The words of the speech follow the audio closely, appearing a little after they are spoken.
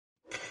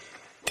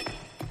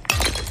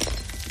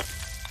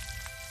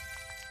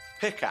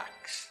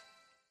Pickaxe.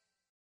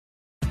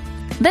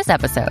 This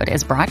episode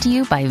is brought to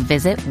you by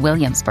Visit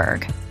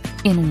Williamsburg.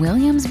 In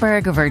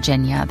Williamsburg,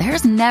 Virginia,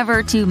 there's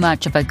never too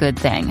much of a good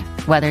thing.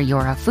 Whether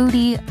you're a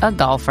foodie, a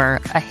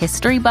golfer, a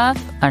history buff,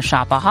 a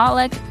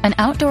shopaholic, an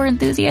outdoor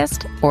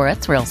enthusiast, or a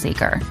thrill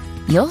seeker,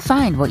 you'll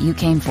find what you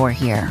came for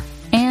here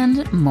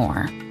and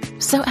more.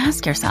 So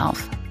ask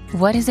yourself,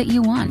 what is it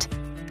you want?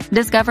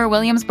 Discover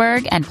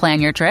Williamsburg and plan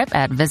your trip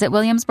at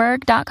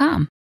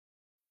visitwilliamsburg.com.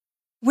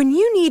 When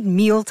you need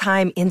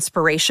mealtime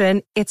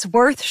inspiration, it's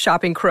worth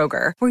shopping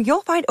Kroger, where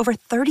you'll find over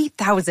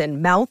 30,000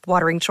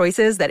 mouth-watering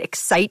choices that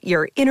excite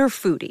your inner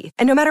foodie.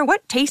 And no matter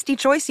what tasty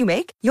choice you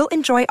make, you'll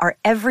enjoy our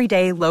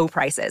everyday low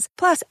prices,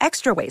 plus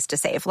extra ways to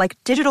save, like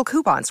digital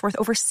coupons worth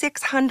over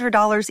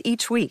 $600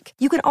 each week.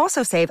 You can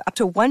also save up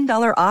to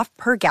 $1 off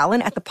per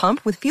gallon at the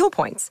pump with fuel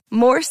points.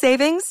 More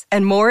savings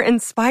and more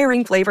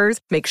inspiring flavors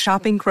make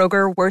shopping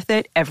Kroger worth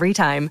it every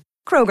time.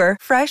 Kroger,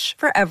 fresh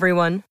for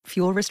everyone.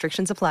 Fuel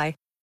restrictions apply.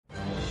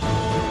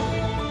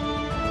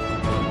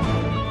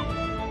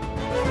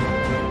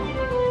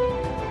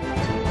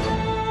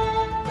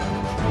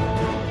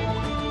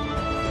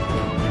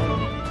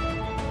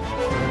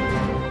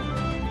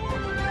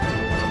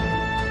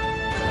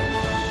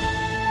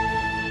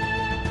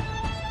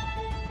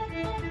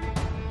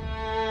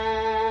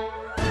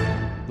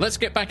 Let's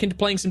get back into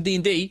playing some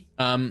D&D.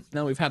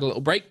 Now we've had a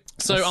little break.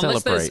 So Let's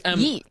unless celebrate.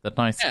 there's the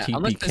nice TPK.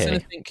 unless there's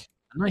anything,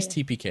 a nice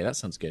TPK, that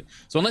sounds good.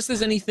 So unless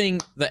there's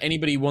anything that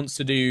anybody wants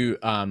to do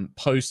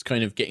post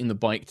kind of getting the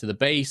bike to the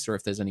base, or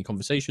if there's any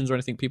conversations or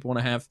anything people want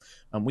to have,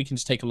 we can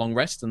just take a long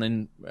rest and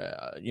then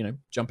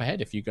jump ahead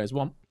if you guys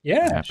want.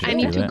 Yeah, I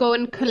need to go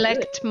and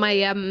collect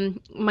my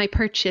my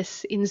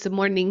purchase in the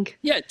morning.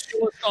 Yeah, do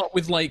you want to start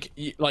with like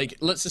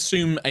let's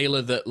assume,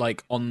 Ayla, that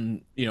like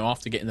on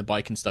after getting the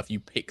bike and stuff, you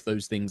pick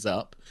those things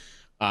up.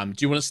 Do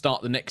you want to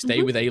start the next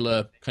day with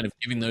Ayla kind of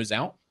giving those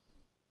out?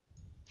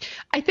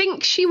 I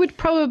think she would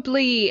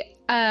probably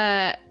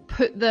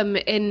put them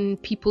in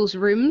people's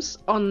rooms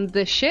on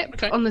the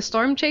ship, on the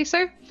Storm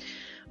Chaser,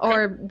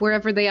 or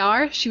wherever they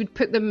are. She would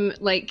put them,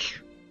 like,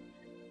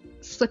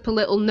 slip a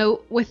little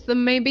note with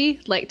them, maybe,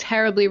 like,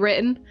 terribly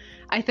written.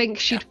 I think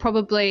she'd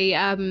probably,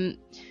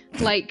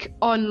 like,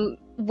 on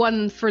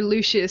one for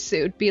Lucius,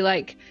 it would be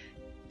like,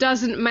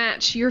 doesn't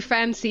match your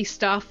fancy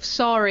stuff,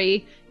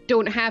 sorry,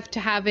 don't have to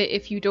have it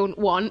if you don't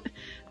want.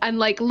 And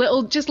like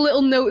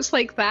little notes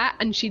like that,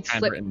 and she'd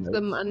slip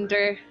them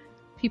under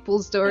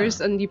people's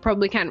doors, and you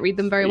probably can't read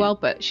them very well,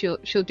 but she'll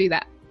do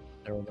that.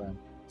 They're all there.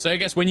 So I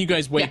guess when you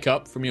guys wake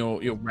up from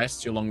your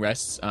rests, your long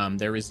rests,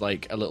 there is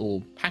like a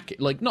little packet,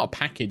 like not a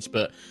package,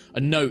 but a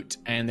note,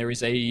 and there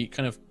is a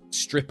kind of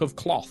strip of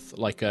cloth,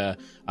 like a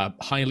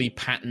highly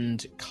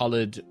patterned,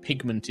 coloured,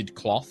 pigmented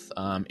cloth,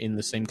 in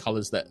the same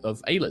colours that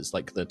of Ayla's,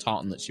 like the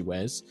tartan that she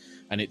wears,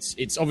 and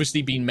it's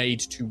obviously been made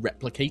to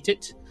replicate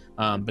it.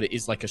 But it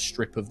is like a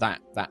strip of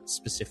that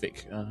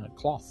specific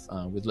cloth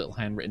with little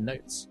handwritten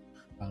notes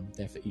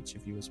there for each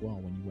of you as well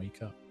when you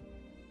wake up.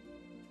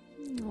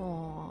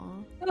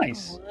 Aww.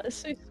 Nice. Aww, that's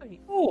so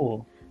sweet.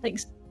 Oh. I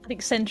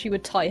think Sentry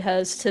would tie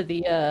hers to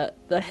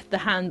the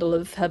handle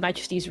of Her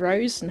Majesty's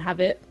Rose and have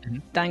it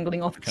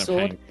dangling off the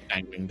sword.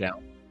 Dangling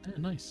down. Oh,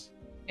 nice.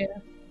 Yeah.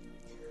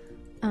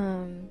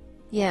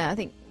 Yeah, I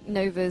think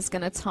Nova's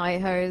gonna tie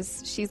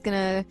hers. She's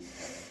gonna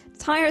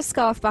tie her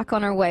scarf back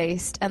on her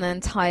waist and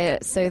then tie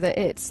it so that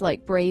it's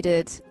like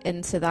braided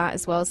into that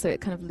as well, so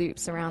it kind of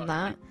loops around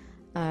that.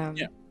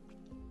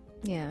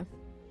 Yeah.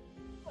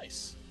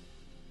 Nice.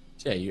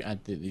 So yeah, you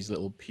add these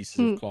little pieces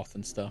of cloth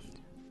and stuff.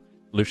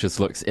 Lucius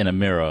looks in a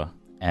mirror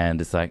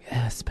and is like,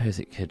 I suppose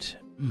it could...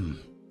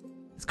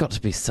 It's got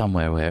to be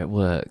somewhere where it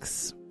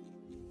works.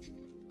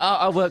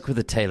 I'll work with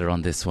the tailor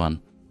on this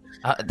one.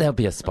 There'll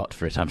be a spot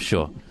for it, I'm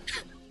sure.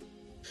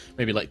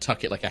 Maybe like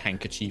tuck it like a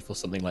handkerchief or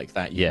something like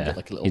that. You yeah, get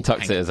like a little he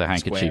tucks it as a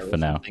handkerchief for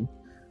now.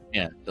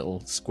 Yeah,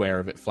 little square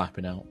of it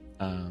flapping out.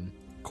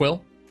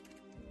 Quill?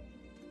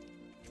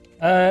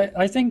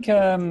 I think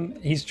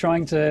he's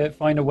trying to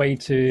find a way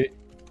to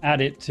add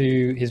it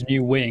to his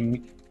new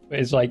wing. But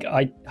it's like,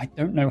 I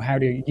don't know how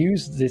to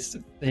use this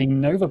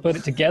thing. Nova put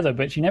it together,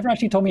 but she never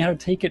actually told me how to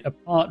take it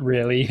apart,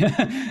 really.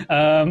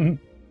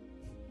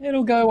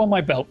 It'll go on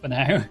my belt for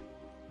now.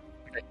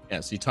 Okay.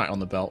 Yeah, so you tie it on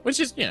the belt, which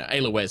is,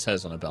 Ayla wears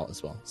hers on a belt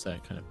as well, so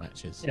it kind of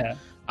matches. Yeah.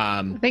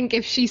 I think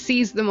if she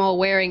sees them all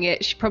wearing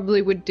it, she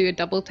probably would do a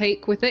double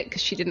take with it,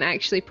 because she didn't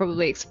actually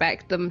probably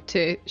expect them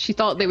to. She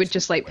thought they would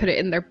just like put it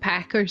in their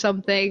pack or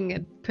something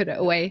and put it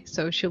away,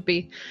 so she'll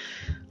be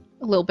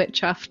a little bit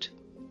chuffed.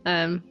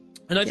 And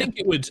I think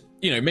it would,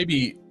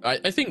 maybe,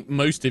 I think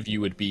most of you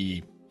would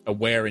be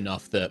aware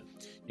enough that,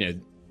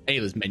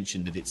 Ayla's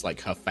mentioned that it's like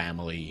her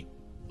family,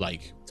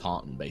 like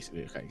tartan,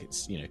 basically. Like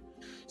it's,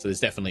 so there's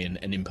definitely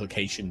an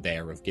implication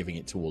there of giving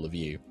it to all of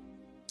you.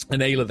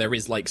 And Ayla, there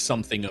is like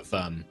something of,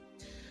 I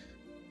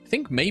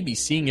think maybe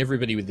seeing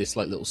everybody with this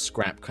like little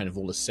scrap kind of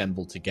all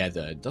assembled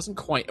together doesn't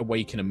quite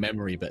awaken a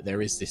memory, but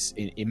there is this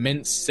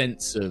immense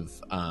sense of,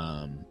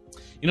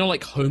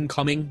 like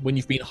homecoming when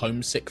you've been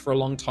homesick for a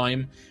long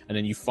time and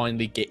then you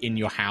finally get in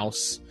your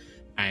house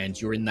and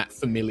you're in that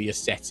familiar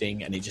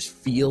setting, and it just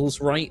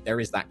feels right. There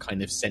is that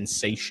kind of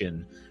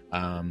sensation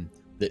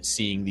that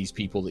seeing these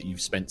people that you've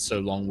spent so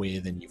long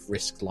with and you've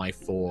risked life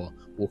for,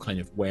 all kind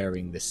of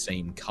wearing the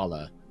same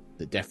color,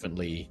 that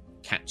definitely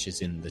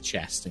catches in the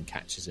chest and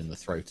catches in the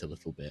throat a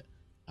little bit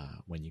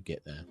when you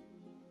get there.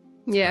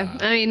 Yeah,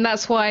 I mean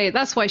that's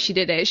why she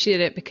did it. She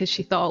did it because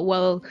she thought,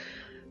 well,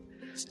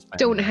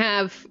 don't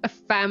have a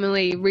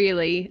family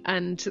really,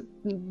 and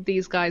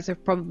these guys are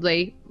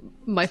probably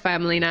my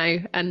family now,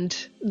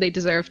 and they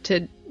deserve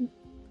to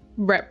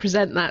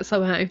represent that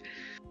somehow.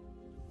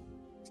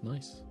 It's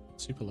nice,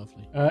 super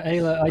lovely.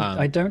 Ayla,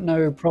 I don't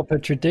know proper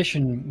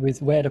tradition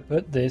with where to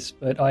put this,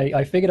 but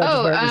I figured I'd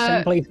just wear it in the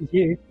same place as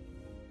you.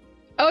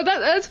 Oh,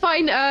 that's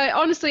fine.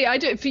 Honestly, I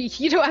don't.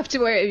 You don't have to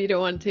wear it if you don't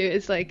want to.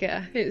 It's like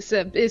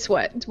it's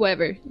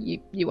whatever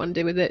you want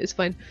to do with it. It's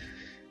fine.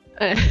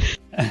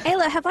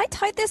 Ayla, have I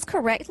tied this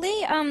correctly?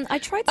 I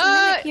tried to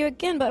mimic you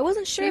again, but I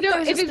wasn't sure if there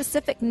was a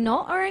specific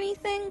knot or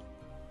anything.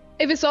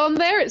 If it's on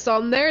there, it's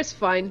on there. It's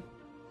fine.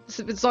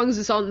 As long as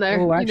it's on there.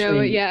 Oh,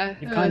 actually, yeah.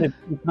 You kind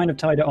of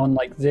tied it on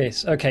like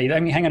this. Okay,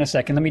 hang on a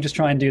second. Let me just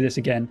try and do this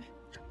again.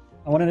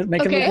 I want to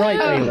make it look right,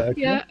 Ayla.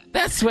 Okay? Yeah.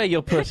 That's where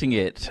you're putting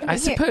it. I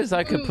suppose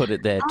I could put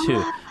it there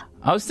too.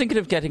 I was thinking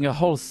of getting a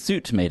whole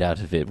suit made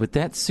out of it. Would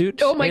that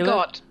suit? Oh my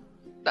Ayla?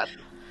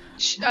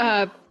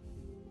 God.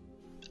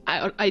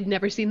 I'd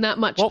never seen that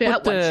much. What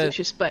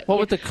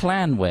would the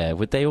clan wear?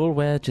 Would they all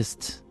wear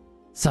just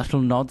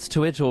subtle nods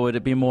to it, or would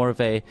it be more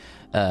of a?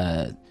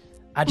 I'm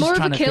just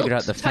trying to figure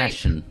out the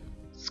fashion.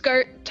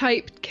 Skirt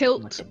type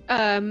kilt.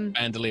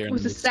 Bandolier and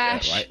with a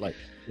sash, skirt, right?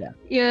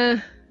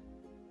 Yeah.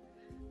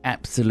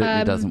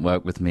 Absolutely doesn't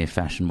work with me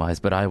fashion-wise,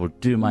 but I will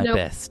do my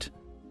best.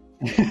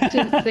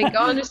 Didn't think,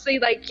 honestly,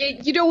 like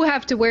you don't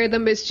have to wear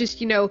them. It's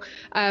just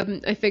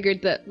I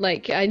figured that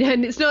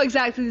and it's not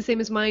exactly the same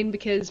as mine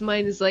because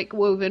mine is like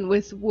woven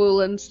with wool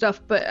and stuff.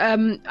 But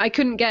I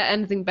couldn't get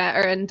anything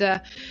better, and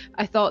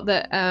I thought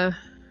that I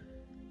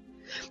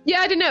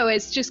don't know.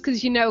 It's just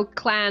because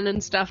clan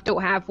and stuff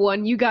don't have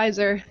one. You guys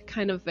are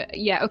kind of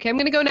okay. I'm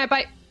gonna go now.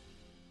 Bye.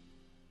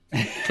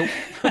 Cool.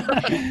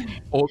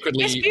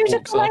 Awkwardly, it's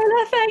beautiful,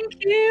 Ayla.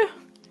 Thank you.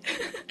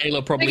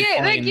 Ayla probably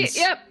thank you. finds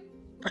Yep.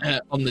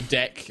 on the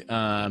deck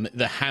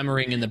the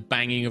hammering and the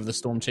banging of the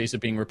storm chaser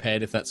being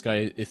repaired. If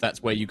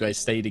that's where you guys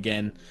stayed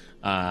again,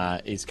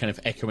 is kind of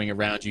echoing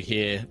around. You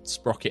hear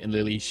Sprocket and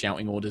Lily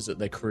shouting orders at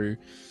their crew.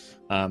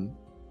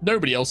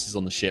 Nobody else is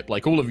on the ship.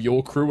 Like all of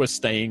your crew are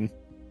staying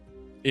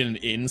in an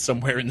inn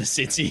somewhere in the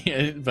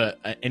city, but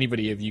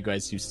anybody of you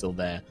guys who's still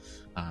there,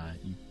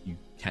 you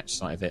catch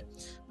sight of it.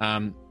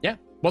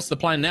 What's the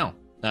plan now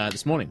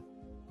this morning?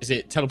 Is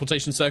it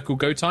teleportation circle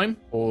go time,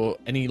 or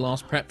any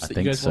last preps that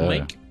you guys want to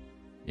make?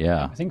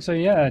 Yeah, I think so.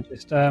 Yeah,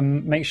 just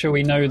make sure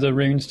we know the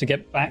runes to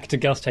get back to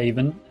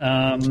Gusthaven.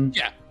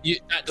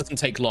 That doesn't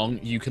take long.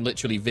 You can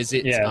literally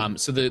visit. Yeah.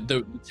 So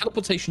the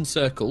teleportation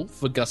circle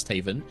for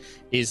Gusthaven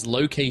is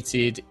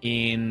located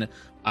in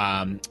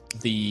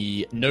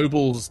the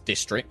Nobles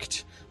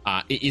district.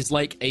 It is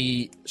like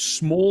a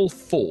small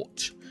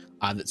fort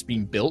that's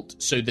been built.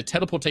 So the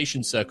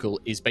teleportation circle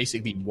is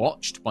basically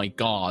watched by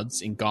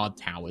guards in guard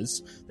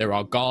towers. There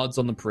are guards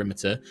on the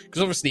perimeter,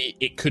 because obviously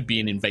it could be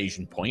an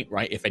invasion point,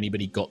 right? If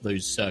anybody got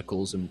those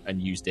circles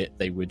and used it,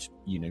 they would,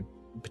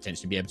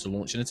 potentially be able to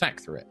launch an attack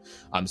through it.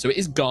 So it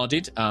is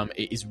guarded.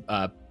 It is,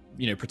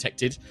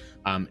 protected.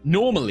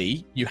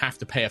 Normally, you have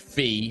to pay a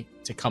fee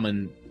to come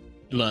and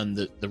learn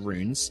the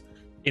runes.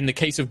 In the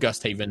case of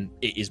Gusthaven,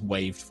 it is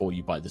waived for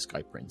you by the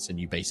Sky Prince, and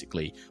you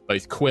basically,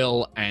 both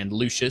Quill and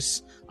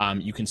Lucius,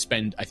 you can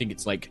spend, I think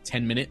it's like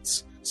 10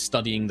 minutes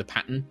studying the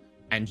pattern,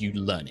 and you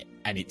learn it.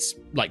 And it's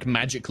like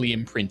magically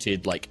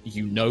imprinted, like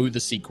the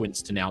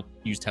sequence to now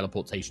use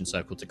teleportation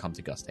circle to come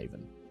to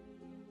Gusthaven.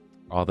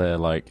 Are there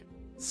like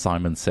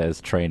Simon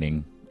Says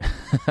training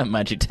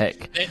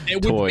Magitech there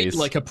would toys? Be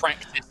like a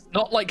practice.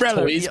 Not like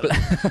toys, but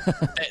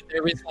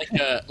there is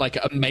like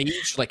a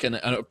mage, like an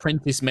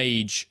apprentice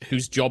mage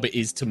whose job it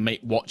is to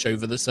watch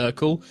over the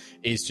circle.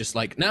 Is just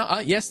like, now,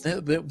 yes,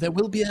 there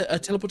will be a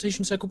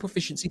teleportation circle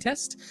proficiency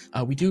test.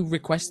 We do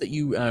request that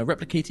you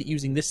replicate it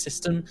using this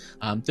system.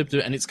 And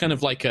it's kind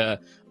of like a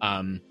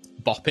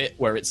bop it,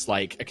 where it's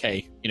like,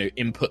 okay,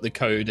 input the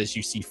code as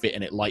you see fit,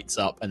 and it lights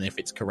up, and if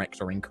it's correct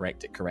or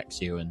incorrect, it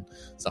corrects you and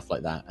stuff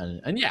like that.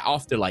 And yeah,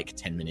 after like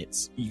 10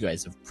 minutes, you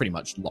guys have pretty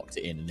much locked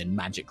it in, and then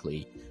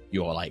magically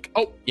you're like,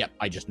 oh, yep,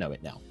 I just know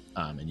it now.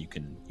 And you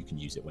can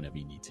use it whenever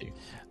you need to.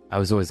 I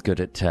was always good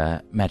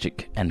at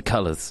magic and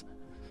colors.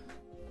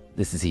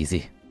 This is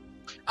easy.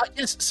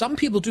 Yes, some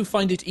people do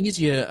find it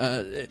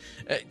easier.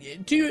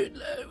 Do you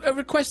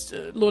request,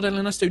 Lord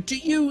Elenasto, do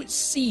you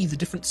see the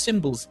different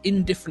symbols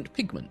in different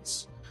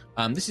pigments?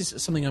 This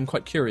is something I'm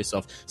quite curious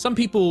of. Some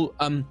people,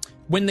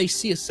 when they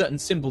see a certain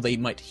symbol, they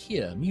might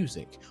hear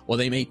music, or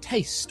they may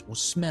taste or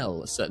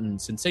smell a certain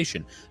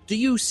sensation. Do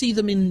you see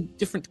them in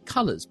different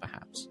colors,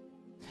 perhaps?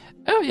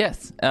 Oh,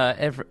 yes.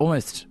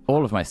 Almost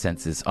all of my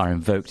senses are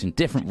invoked in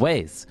different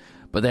ways,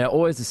 but they are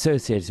always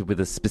associated with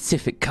a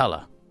specific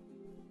color.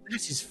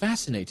 That is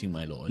fascinating,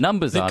 my lord.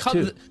 Numbers are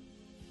too.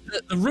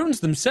 the runes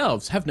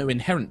themselves have no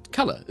inherent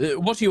color.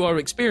 What you are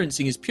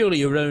experiencing is purely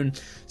your own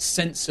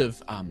sense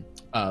of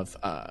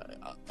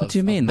what do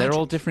you mean? They're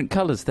all different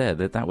colors there.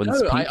 That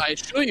one's pink. I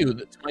assure you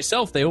that to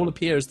myself they all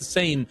appear as the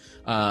same,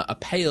 a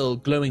pale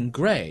glowing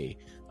grey.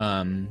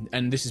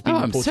 And this has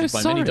been reported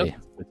by many doctors.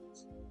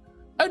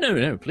 Oh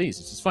no, please,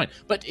 this is fine.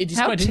 But it is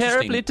How quite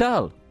terribly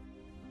dull.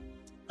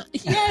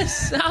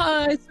 Yes,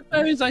 I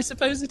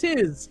suppose it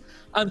is.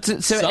 So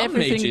some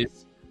everything...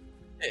 mages,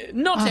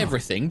 not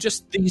everything,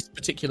 just these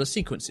particular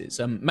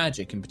sequences.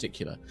 Magic in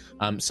particular.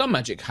 Some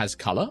magic has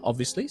color,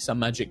 obviously. Some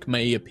magic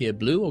may appear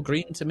blue or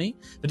green to me,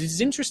 but it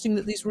is interesting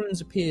that these runes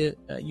appear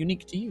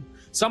unique to you.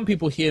 Some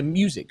people hear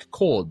music,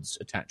 chords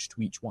attached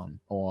to each one,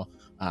 or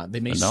they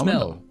may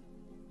smell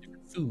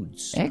different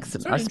foods.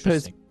 Excellent. I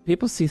suppose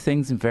people see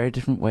things in very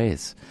different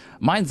ways.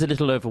 Mine's a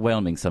little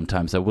overwhelming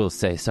sometimes, I will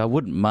say, so I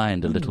wouldn't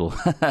mind a little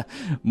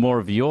more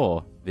of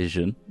your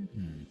vision.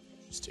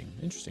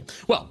 Interesting.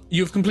 Well,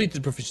 you've completed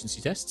the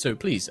proficiency test, so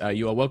please,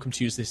 you are welcome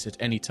to use this at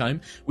any time.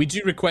 We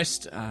do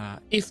request,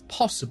 if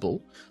possible,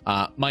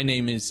 my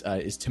name is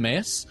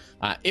Timaeus.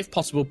 If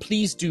possible,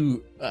 please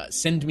do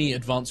send me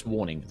advance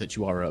warning that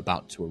you are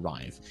about to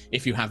arrive,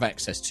 if you have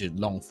access to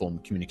long-form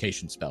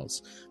communication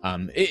spells.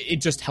 It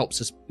just helps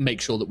us make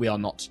sure that we are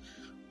not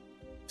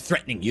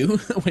threatening you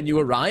when you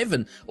arrive,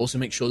 and also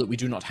make sure that we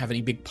do not have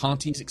any big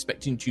parties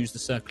expecting to use the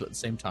circle at the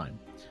same time.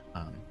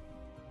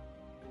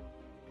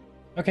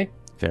 Okay.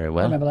 Very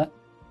well. I remember that.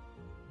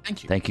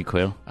 Thank you. Thank you,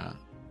 Quill.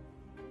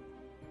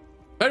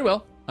 Very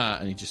well.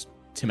 And he just,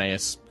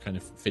 Timaeus kind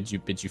of bids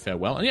you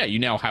farewell. And yeah, you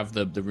now have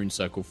the rune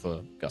circle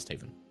for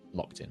Gusthaven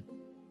locked in.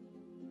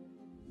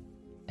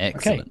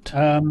 Excellent.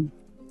 Okay.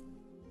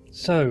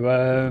 So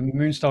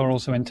Moonstar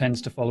also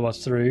intends to follow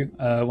us through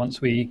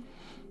once we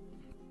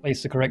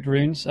place the correct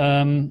runes.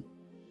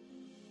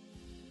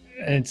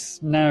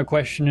 It's now a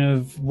question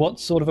of what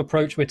sort of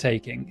approach we're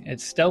taking.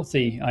 It's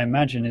stealthy, I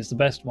imagine, is the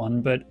best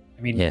one, but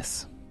I mean,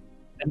 yes.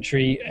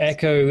 Entry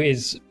Echo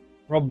is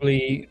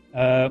probably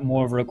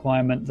more of a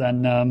requirement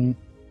than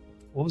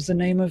what was the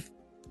name of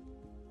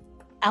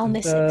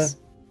Alnisix.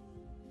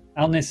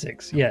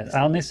 Alnisix, yes.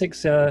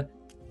 Alnisix,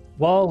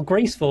 while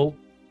graceful,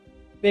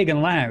 big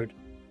and loud.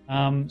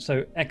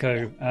 So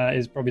Echo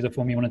is probably the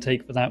form you want to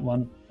take for that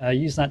one.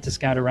 Use that to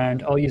scout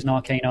around. I'll use an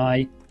Arcane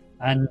Eye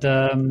and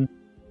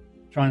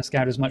try and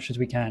scout as much as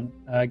we can.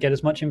 Get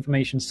as much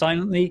information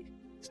silently,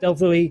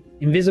 stealthily,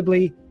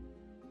 invisibly,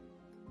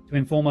 to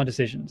inform our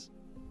decisions.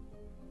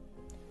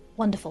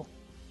 Wonderful.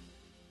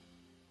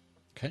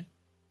 Okay.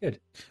 Good.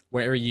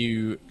 Where are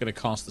you going to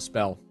cast the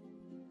spell?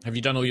 Have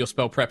you done all your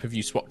spell prep? Have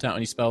you swapped out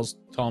any spells,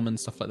 Tom, and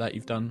stuff like that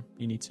you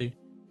need to?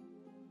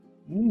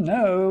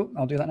 No,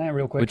 I'll do that now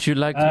real quick. Would you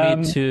like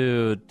me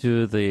to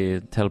do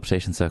the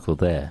teleportation circle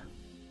there?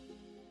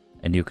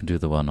 And you can do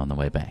the one on the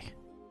way back.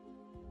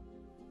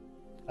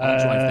 I'll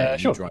drive there.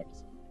 Sure. You drive.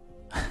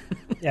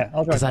 Yeah,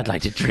 I'll drive. Because I'd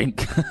like to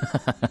drink.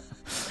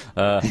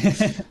 Okay,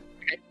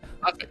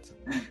 perfect.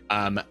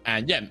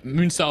 And yeah,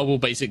 Moonstar will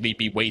basically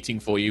be waiting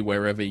for you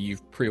wherever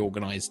you've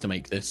pre-organized to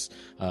make this.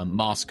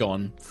 Mask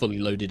on, fully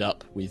loaded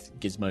up with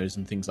gizmos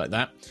and things like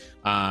that.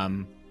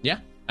 Yeah,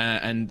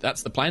 and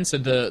that's the plan. So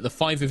the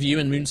five of you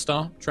and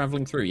Moonstar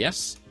traveling through,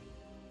 yes?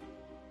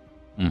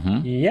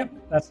 Mm-hmm. Yep,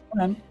 that's the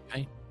plan.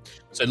 Okay.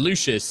 So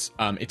Lucius,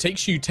 it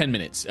takes you a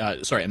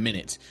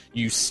minute.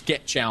 You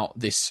sketch out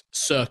this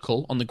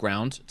circle on the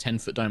ground,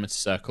 10-foot diameter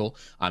circle,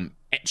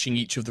 etching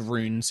each of the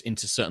runes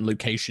into certain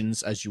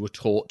locations as you were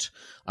taught,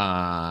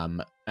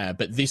 but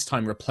this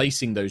time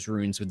replacing those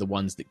runes with the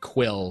ones that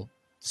Quill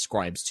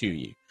describes to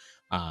you,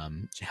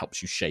 which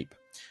helps you shape.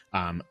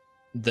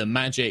 The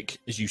magic,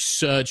 as you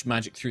surge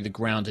magic through the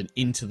ground and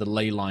into the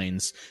ley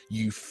lines,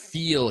 you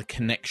feel a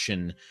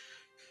connection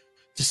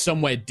to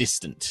somewhere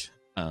distant.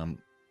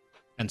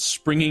 And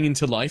springing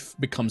into life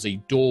becomes a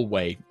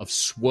doorway of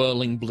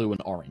swirling blue and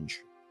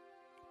orange.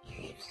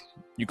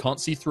 You can't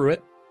see through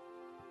it,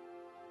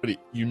 but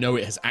you know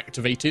it has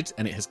activated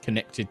and it has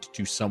connected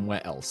to somewhere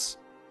else.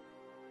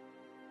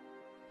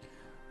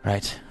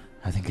 Right,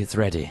 I think it's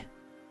ready.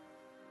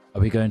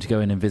 Are we going to go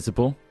in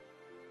invisible?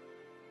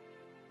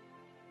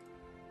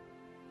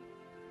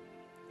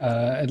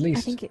 At least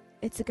I think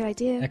it's a good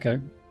idea.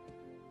 Echo.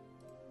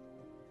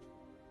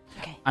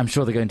 Okay. I'm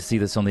sure they're going to see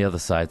this on the other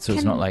side, so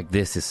it's not like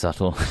this is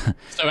subtle.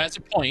 So at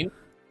a point,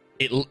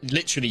 it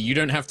literally, you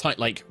don't have time,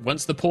 like,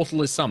 once the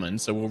portal is summoned,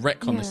 so we'll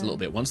retcon this a little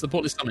bit. Once the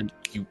portal is summoned,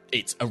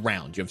 it's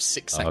around. You have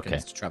 6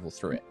 seconds to travel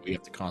through it. You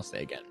have to cast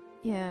it again.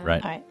 Yeah.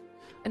 Right. All right.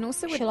 And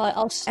also, would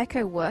I'll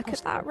Echo work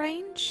at that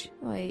range?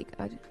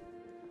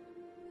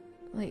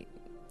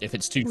 If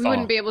it's too We far,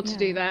 wouldn't be able to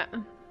do that.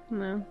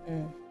 No.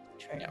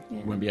 True. yeah,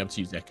 you won't be able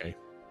to use Echo.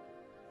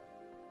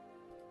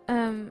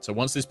 Um, So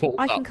once this portal's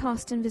I up, can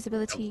cast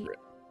invisibility go for it.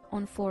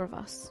 on 4 of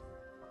us.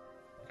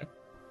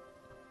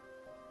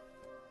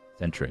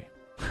 Sentry.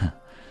 1,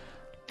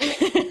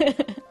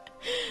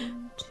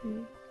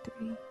 2,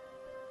 3.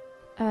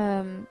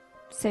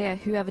 So yeah,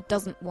 whoever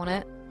doesn't want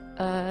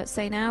it,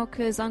 say now,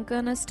 because I'm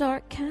gonna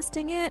start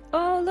casting it.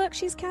 Oh, look,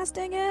 she's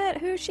casting it.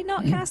 Who's she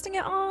not casting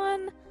it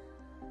on?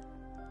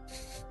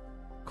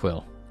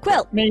 Quill.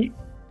 Quill! Me.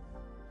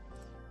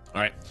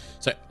 All right.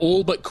 So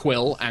all but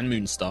Quill and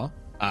Moonstar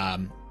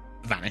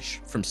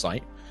vanish from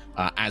sight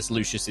as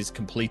Lucius is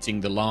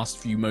completing the last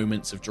few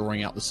moments of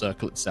drawing out the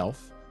circle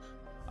itself.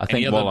 I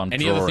think while I'm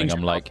drawing,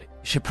 I'm like, you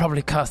should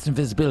probably cast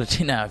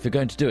invisibility now if you're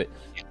going to do it.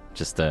 Yeah.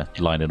 Just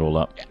line it all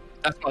up. Yeah,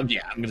 that's what I'm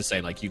going to say,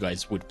 like, you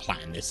guys would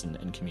plan this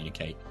and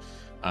communicate.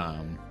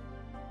 All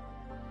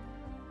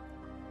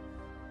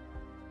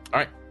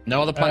right.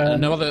 No other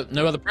plan. No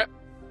other prep.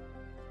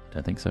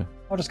 Don't think so.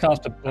 I'll just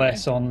cast a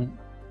bless on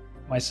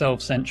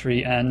myself,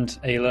 Sentry, and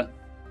Ayla.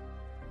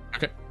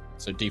 Okay.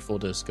 So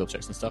D4 does skill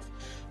checks and stuff.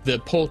 The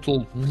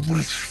portal,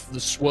 the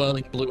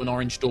swirling blue and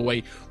orange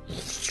doorway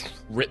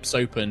rips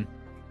open.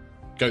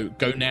 Go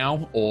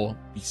now, or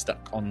be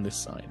stuck on this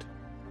side.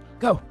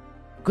 Go,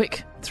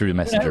 quick! Through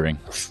the messaging.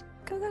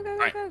 Go, go, go, go,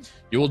 Right. go.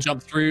 You all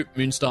jump through.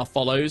 Moonstar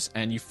follows,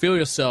 and you feel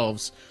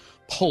yourselves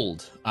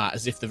pulled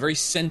as if the very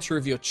center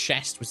of your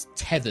chest was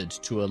tethered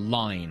to a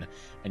line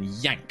and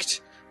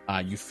yanked.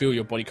 You feel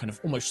your body kind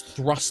of almost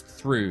thrust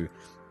through.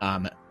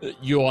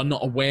 You are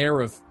not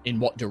aware of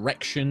in what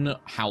direction,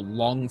 how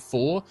long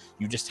for.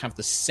 You just have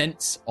the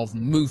sense of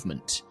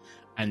movement.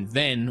 And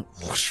then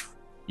whoosh,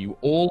 you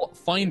all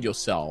find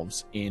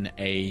yourselves in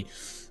a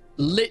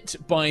lit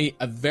by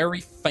a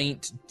very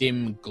faint,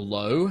 dim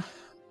glow.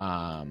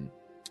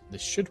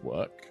 This should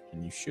work,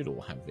 and you should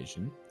all have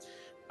vision.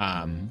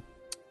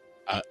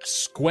 A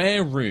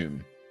square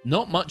room,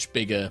 not much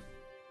bigger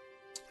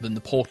than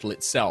the portal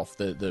itself,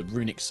 the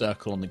runic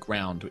circle on the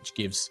ground, which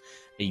gives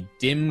a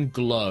dim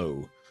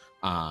glow.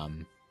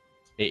 It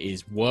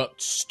is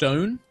worked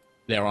stone.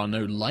 There are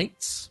no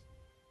lights.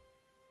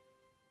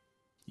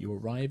 You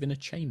arrive in a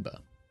chamber.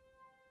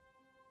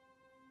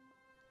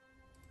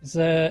 Is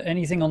there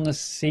anything on the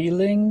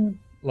ceiling?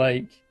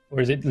 Or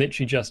is it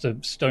literally just a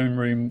stone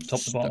room top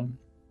to bottom?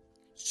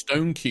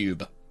 Stone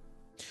cube.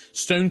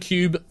 Stone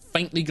cube,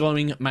 faintly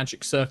glowing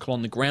magic circle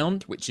on the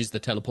ground, which is the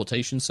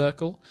teleportation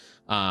circle.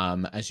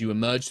 As you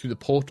emerge through the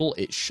portal,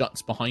 it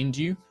shuts behind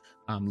you,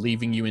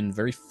 leaving you in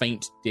very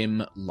faint,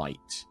 dim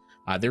light.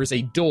 There is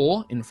a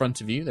door in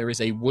front of you. There is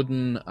a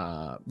wooden,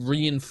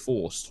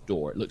 reinforced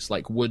door. It looks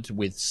like wood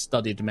with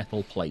studded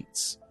metal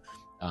plates.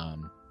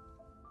 Well,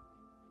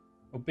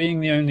 being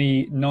the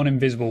only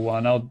non-invisible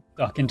one, I'll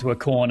duck into a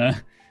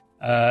corner.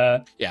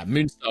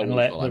 Moonstar and will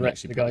let I'll the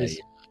rest actually of the guys.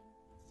 put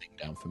a thing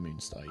down for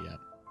Moonstar, yeah.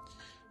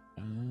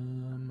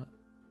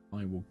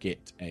 I will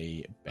get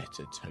a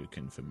better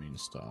token for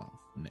Moonstar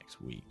for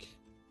next week.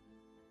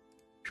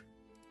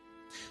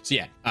 So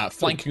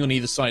flanking on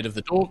either side of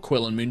the door,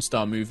 Quill and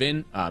Moonstar move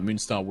in.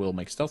 Moonstar will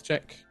make a stealth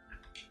check.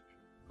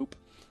 Oop.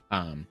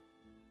 A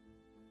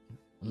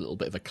little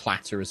bit of a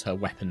clatter as her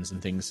weapons and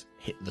things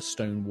hit the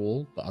stone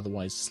wall, but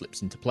otherwise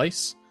slips into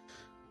place.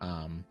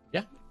 I'll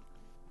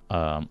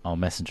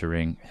messenger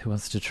ring. Who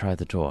wants to try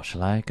the door?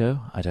 Shall I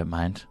go? I don't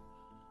mind.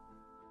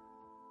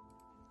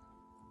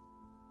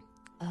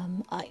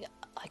 I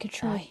could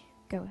try.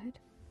 Go ahead.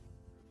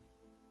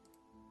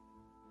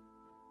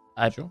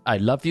 I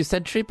love you,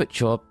 Sentry, but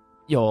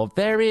you're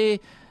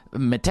very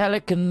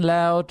metallic and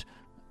loud.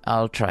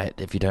 I'll try it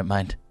if you don't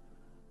mind.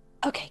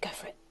 Okay, go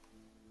for it.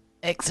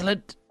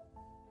 Excellent.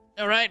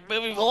 All right,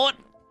 moving forward.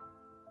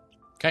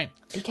 Okay.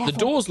 Be careful. The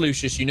doors,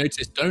 Lucius, you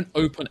notice, don't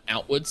open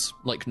outwards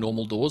like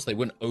normal doors. They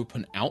wouldn't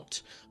open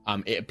out.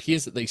 It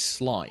appears that they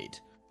slide.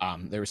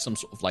 There is some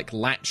sort of like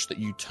latch that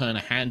you turn a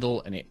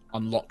handle and it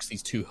unlocks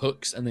these two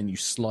hooks, and then you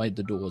slide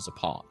the doors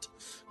apart.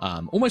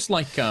 Almost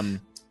like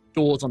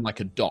doors on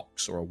like a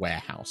docks or a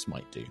warehouse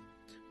might do.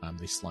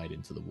 They slide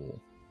into the wall.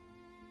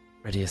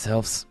 Ready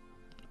yourselves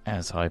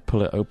as I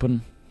pull it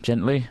open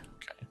gently.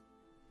 Okay.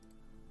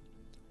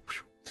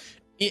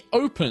 It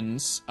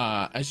opens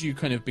as you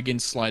kind of begin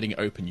sliding it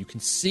open. You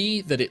can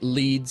see that it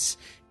leads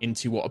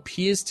into what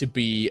appears to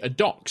be a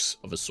docks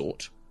of a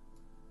sort.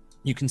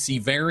 You can see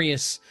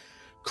various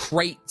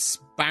crates,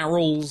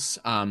 barrels,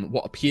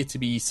 what appear to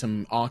be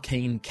some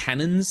arcane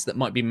cannons that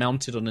might be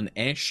mounted on an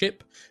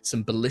airship,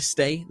 some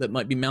ballistae that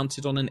might be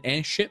mounted on an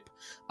airship,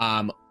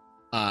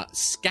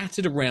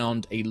 scattered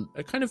around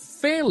a kind of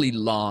fairly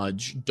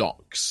large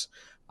docks.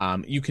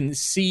 You can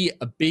see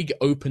a big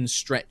open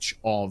stretch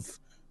of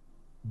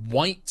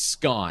white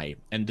sky,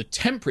 and the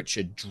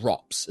temperature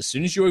drops as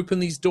soon as you open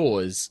these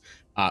doors.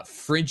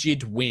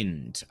 Frigid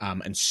wind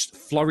and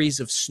flurries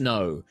of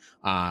snow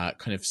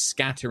kind of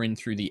scatter in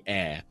through the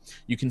air.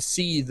 You can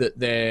see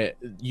that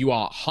you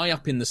are high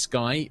up in the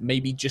sky,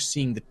 maybe just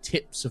seeing the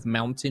tips of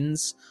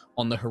mountains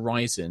on the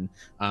horizon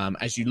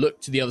as you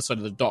look to the other side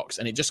of the docks,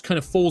 and it just kind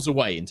of falls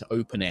away into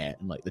open air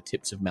and like the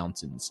tips of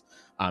mountains.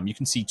 You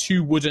can see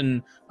two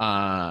wooden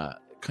kind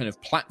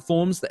of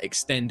platforms that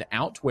extend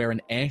out where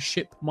an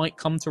airship might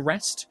come to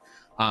rest.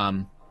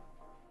 And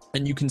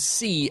you can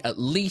see at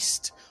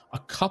least a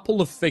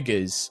couple of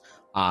figures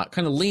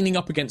kind of leaning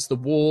up against the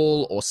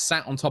wall or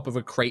sat on top of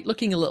a crate,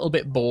 looking a little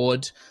bit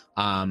bored,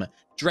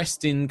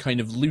 dressed in kind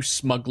of loose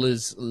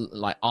smugglers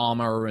like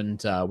armor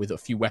and with a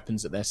few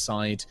weapons at their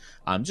side,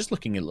 just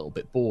looking a little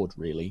bit bored,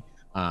 really.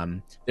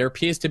 There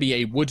appears to be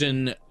a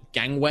wooden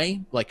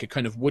gangway, like a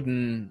kind of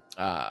wooden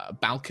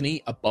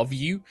balcony above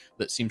you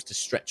that seems to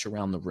stretch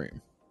around the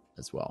room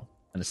as well,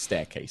 and a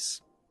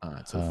staircase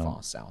to the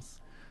far south.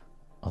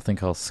 I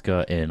think I'll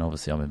skirt in.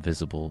 Obviously, I'm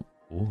invisible.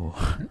 Ooh.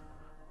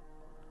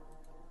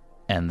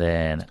 And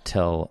then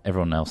tell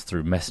everyone else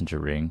through messenger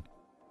ring.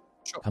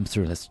 Sure. Come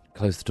through. Let's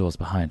close the doors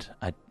behind.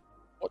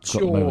 What's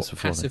your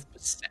passive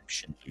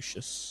perception,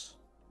 Lucius?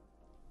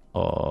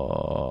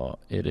 Oh,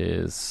 it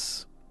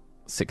is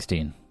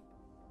 16.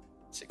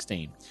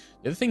 16.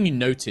 The other thing you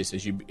notice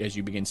as you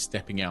begin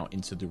stepping out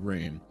into the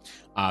room,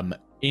 and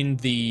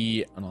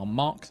I'll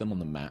mark them on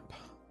the map.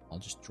 I'll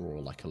just draw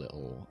like a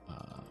little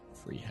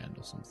freehand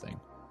or something.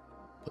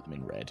 Put them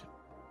in red.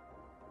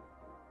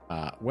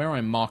 Where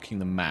I'm marking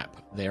the map,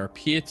 there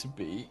appear to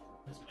be...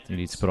 You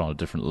need to put on a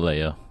different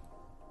layer.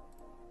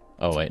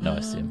 Oh, wait, no, I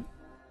see him.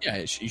 Yeah,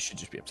 you should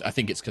just be able to. I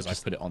think it's because I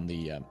put it on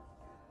the...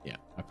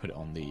 I put it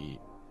on the...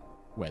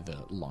 where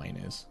the line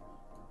is.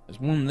 There's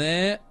one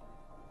there.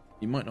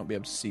 You might not be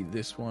able to see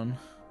this one.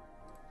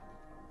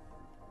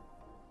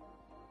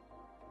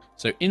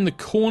 So in the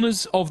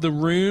corners of the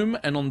room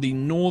and on the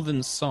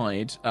northern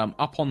side,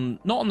 up on...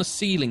 not on the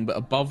ceiling, but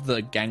above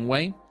the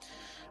gangway,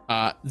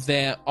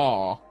 there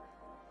are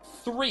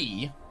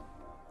 3...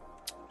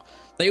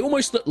 They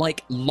almost look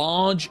like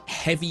large,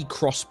 heavy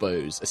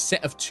crossbows. A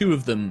set of 2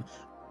 of them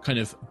kind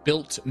of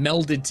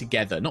melded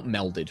together. Not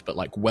melded, but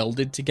like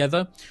welded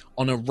together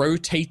on a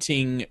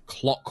rotating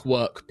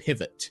clockwork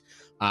pivot.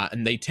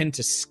 And they tend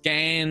to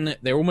scan.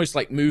 They're almost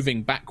like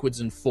moving backwards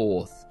and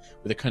forth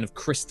with a kind of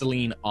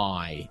crystalline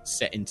eye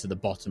set into the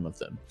bottom of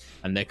them.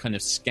 And they're kind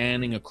of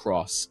scanning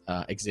across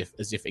as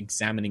if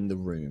examining the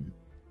room.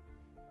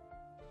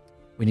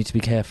 We need to be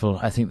careful.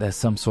 I think there's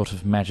some sort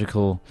of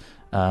magical...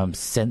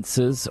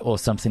 sensors or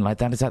something like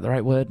that. Is that the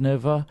right word,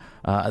 Nova?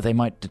 They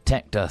might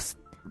detect us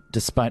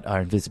despite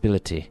our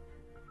invisibility.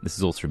 This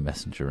is all through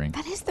messengering.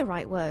 That is the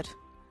right word.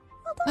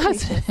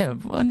 That's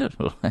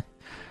wonderful.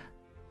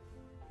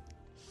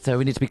 So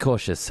we need to be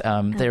cautious.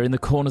 They're in the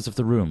corners of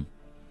the room.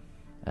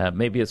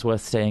 Maybe it's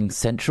worth staying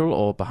central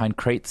or behind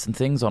crates and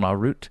things on our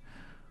route.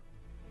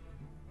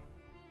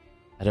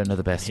 I don't know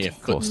the best. Hear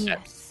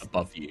footsteps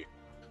above you.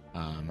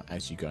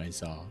 As you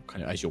guys are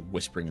as you're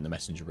whispering in the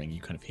messenger ring,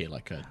 you kind of hear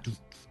like a...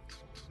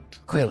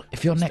 Quill,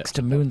 if you're next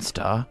to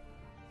Moonstar,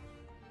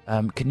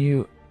 can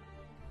you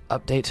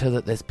update her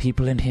that there's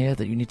people in here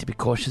that you need to be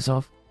cautious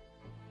of?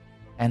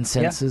 And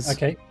sensors?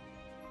 Yeah,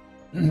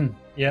 okay.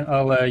 Yeah,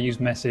 I'll use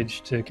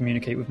message to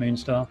communicate with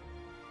Moonstar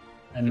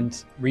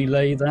and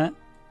relay that.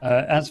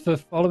 As for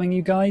following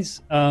you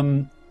guys,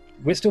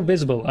 we're still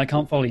visible. I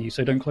can't follow you,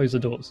 so don't close the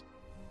doors.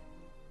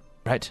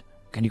 Right.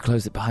 Can you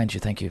close it behind you?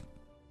 Thank you.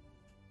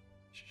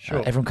 Sure.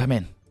 Everyone come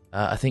in.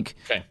 I think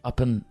up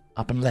and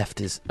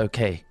left is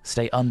okay.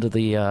 Stay under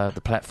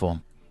the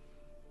platform.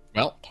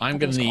 Well, I'm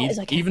going to need,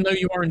 even though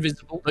you are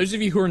invisible, those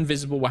of you who are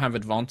invisible will have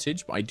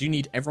advantage, but I do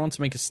need everyone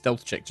to make a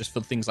stealth check just for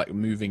things like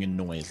moving and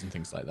noise and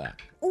things like that.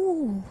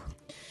 Ooh,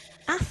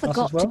 I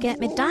forgot to get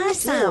my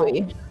dice out.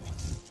 I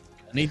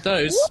need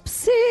those.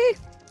 Whoopsie!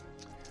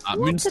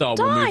 Moonstar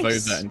will move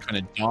over and kind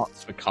of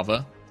darts for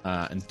cover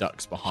and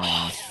ducks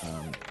behind.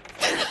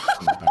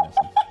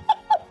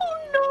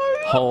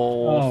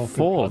 Hole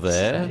 4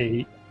 there.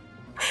 Sake.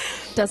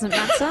 Doesn't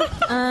matter.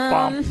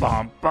 Bum,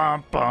 bum,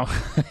 bum, bum.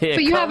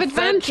 But you have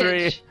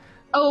advantage.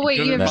 Oh wait,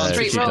 you have a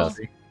straight roll.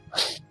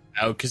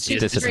 Oh, because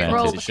She's she's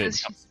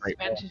disadvantage.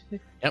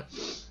 Yep.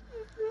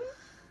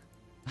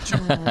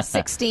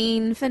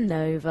 16 for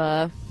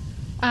Nova.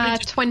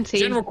 20.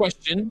 General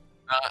question: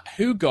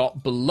 who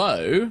got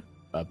below?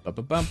 Who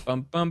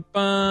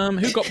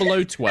got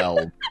below 12?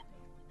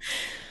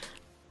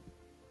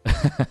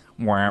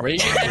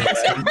 Raise your hands.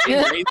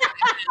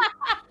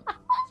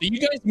 So you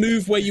guys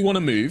move where you want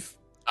to move,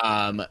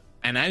 and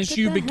as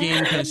you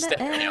begin kind of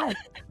stepping out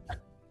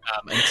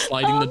and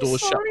sliding the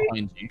doors shut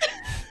behind you,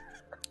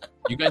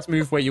 you guys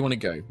move where you want to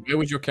go. Where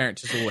would your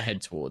characters all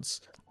head towards?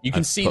 You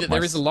can see that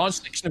there is a large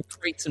section of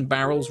crates and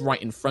barrels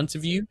right in front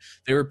of you.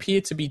 There appear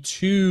to be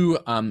 2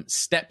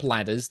 step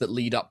ladders that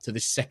lead up to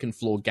this second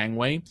floor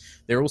gangway.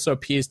 There also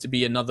appears to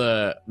be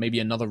another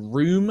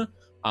room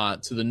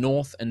to the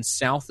north and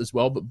south as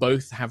well, but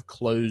both have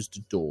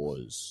closed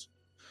doors.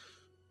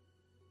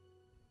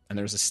 And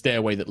there's a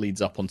stairway that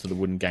leads up onto the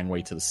wooden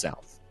gangway to the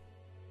south.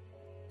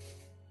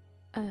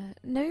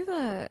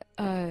 Nova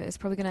is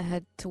probably going to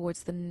head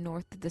towards the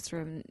north of this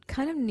room,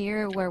 kind of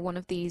near where one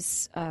of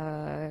these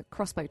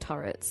crossbow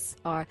turrets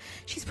are.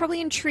 She's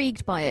probably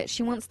intrigued by it.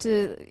 She wants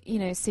to,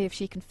 see if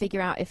she can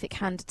figure out if it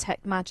can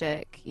detect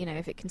magic,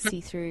 if it can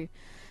see through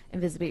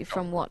invisibility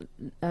from what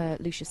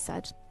Lucius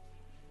said.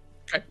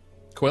 Okay.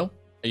 Quill,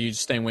 are you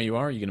just staying where you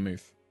are, or are you going to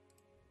move?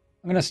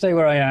 I'm going to stay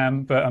where I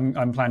am, but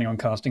I'm planning on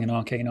casting an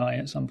arcane eye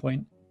at some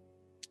point.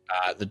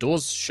 The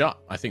door's shut.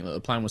 I think that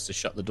the plan was to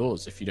shut the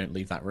doors if you don't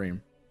leave that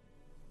room.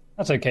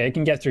 That's okay. I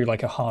can get through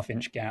like a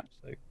half-inch gap.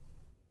 So.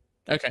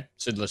 Okay,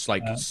 so let's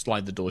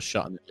slide the doors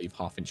shut and leave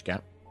half-inch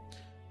gap.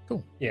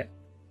 Cool. Yeah.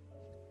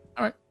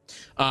 All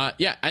right.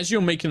 Yeah, as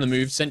you're making the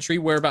move, Sentry,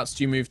 whereabouts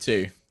do you move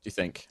to, do you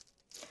think?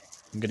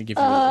 I'm going to give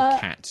you a little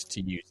cat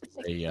to use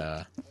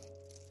a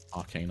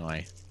arcane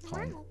eye.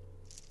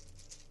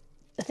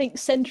 I think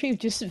Sentry would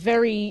just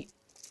very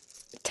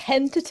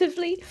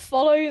tentatively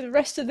follow the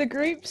rest of the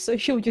group, so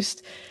she'll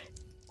just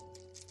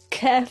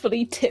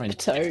carefully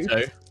tiptoe.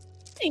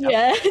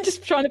 Yeah,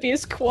 just trying to be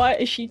as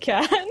quiet as she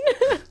can.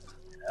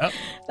 Yep.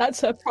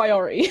 That's her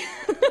priority.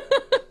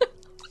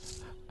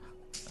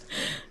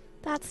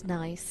 That's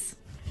nice.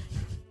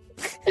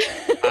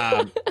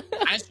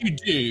 As you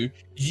do,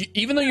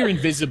 even though you're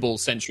invisible,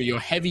 Sentry, your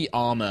heavy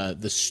armor,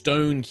 the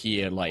stone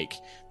here, like,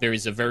 there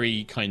is a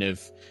very kind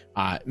of,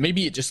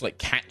 maybe it just, like,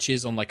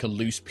 catches on, like, a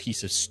loose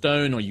piece of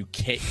stone, or you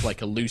kick,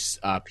 like, a loose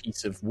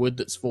piece of wood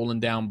that's fallen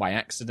down by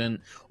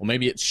accident, or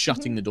maybe it's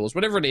shutting the doors,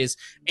 whatever it is.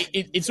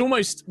 It's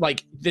almost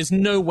like there's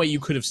no way you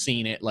could have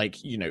seen it.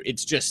 Like, you know,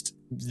 it's just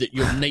that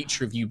your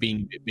nature of you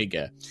being a bit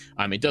bigger.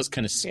 It does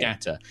kind of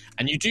scatter.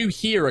 And you do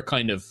hear a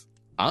kind of,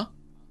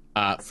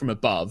 from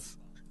above.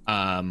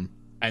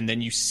 And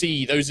then you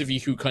see, those of you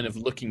who kind of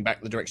looking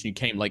back the direction you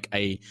came, like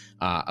a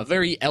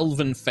very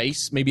elven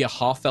face, maybe a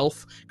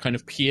half-elf, kind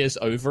of peers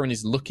over and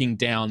is looking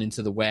down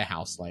into the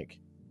warehouse like,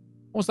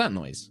 what was that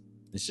noise?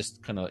 It's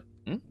just kind of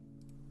like,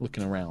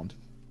 looking around.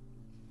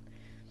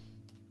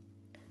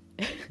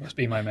 Must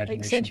be my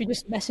imagination. Like Sentry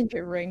just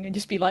messenger ring and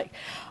just be like,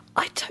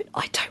 I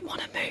don't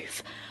want to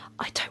move.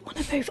 I don't want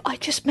to move. I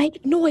just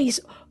make noise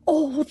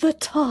all the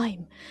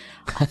time.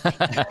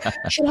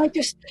 Should I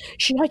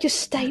just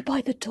stay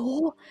by the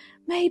door,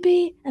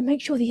 maybe, and make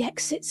sure the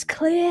exit's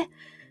clear?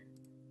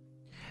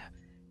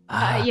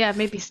 Yeah,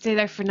 maybe stay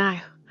there for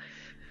now.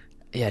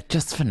 Yeah,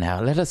 just for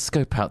now. Let us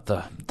scope out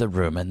the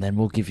room, and then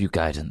we'll give you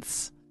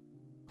guidance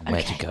on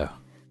where to go.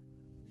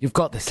 You've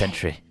got this,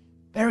 Sentry.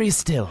 Very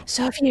still.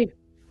 So have you.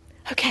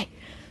 Okay.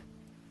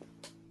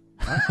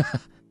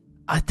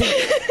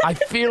 I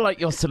feel like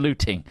you're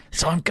saluting,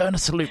 so I'm going to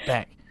salute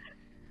back.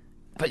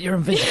 But you're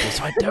invisible,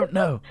 so I don't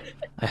know.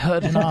 I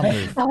heard an arm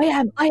move. Oh,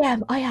 I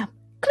am.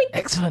 Clink.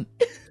 Excellent.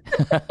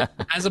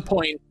 As a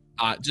point,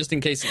 just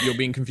in case you're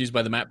being confused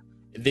by the map,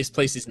 this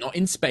place is not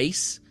in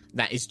space.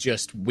 That is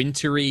just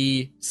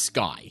wintry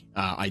sky.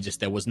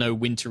 There was no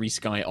wintry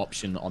sky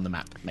option on the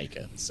map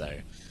maker, so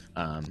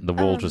the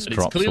wall just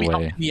drops it's clearly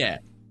away. Up in the air.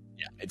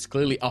 Yeah, it's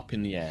clearly up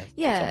in the air.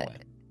 Yeah.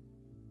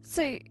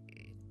 So,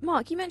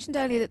 Mark, you mentioned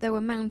earlier that there were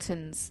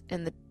mountains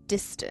in the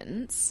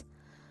distance.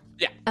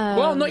 Yeah.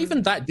 Well, not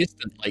even that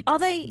distant. Like, are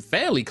they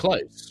fairly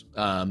close?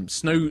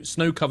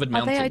 Snow-covered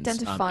mountains. Are they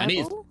identifiable? And it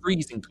is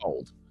freezing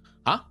cold.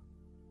 Huh?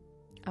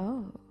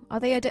 Oh,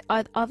 are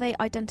they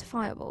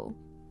identifiable?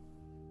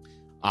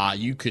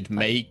 You could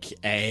make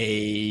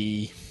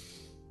a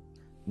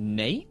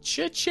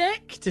nature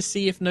check to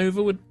see if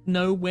Nova would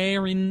know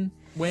where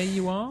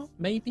you are.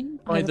 Maybe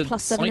I have a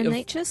 +7 in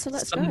nature, so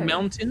let's go. Some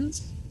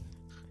mountains.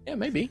 Yeah,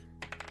 maybe.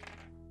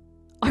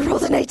 I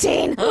rolled an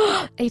 18!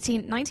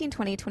 18, 19,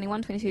 20,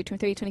 21, 22,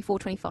 23, 24,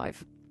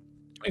 25.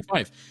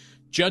 25.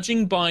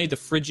 Judging by the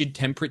frigid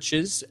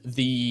temperatures,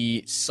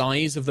 the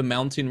size of the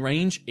mountain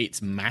range,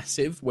 it's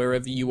massive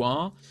wherever you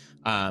are.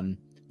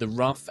 The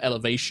rough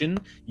elevation,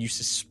 you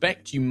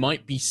suspect you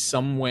might be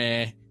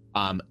somewhere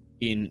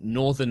in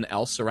northern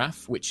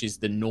Elsaraf, which is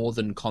the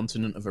northern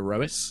continent of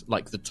Aerois,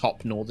 like the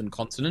top northern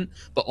continent,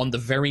 but on the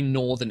very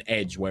northern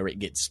edge where it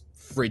gets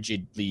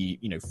frigidly,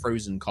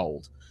 frozen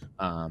cold.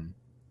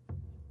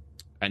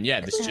 And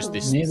yeah, there's just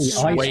this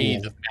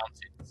swathe of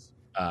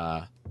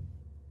mountains,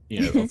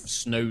 of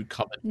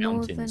snow-covered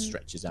mountains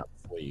stretches out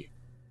before you.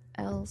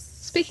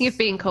 Speaking of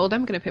being cold,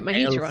 I'm going to put my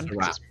heater on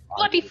because it's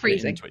bloody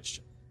freezing.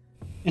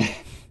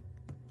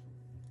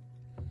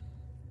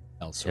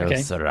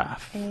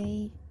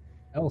 Elsaraf.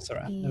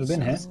 Elsaraf. Never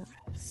been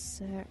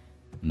here.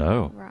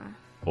 No.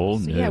 All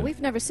new. Yeah, we've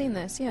never seen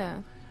this,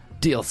 yeah.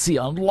 DLC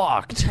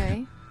unlocked.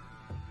 Okay.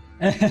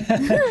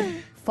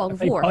 Fog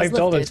of I paid War.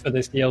 $5 for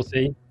this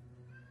DLC.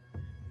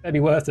 That'd be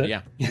worth it.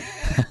 Yeah.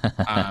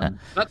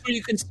 That's what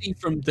you can see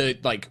from the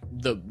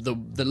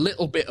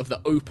little bit of the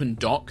open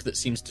dock that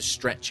seems to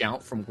stretch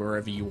out from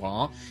wherever you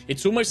are.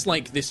 It's almost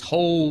like this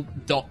whole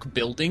dock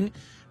building.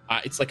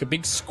 It's like a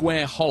big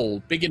square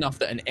hole, big enough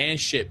that an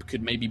airship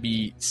could maybe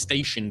be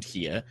stationed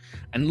here.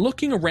 And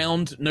looking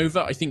around,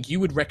 Nova, I think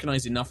you would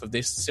recognize enough of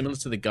this, similar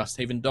to the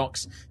Gusthaven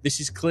docks. This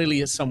is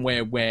clearly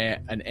somewhere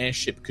where an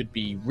airship could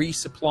be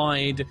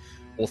resupplied,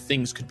 or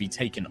things could be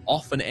taken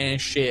off an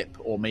airship,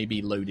 or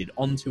maybe loaded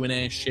onto an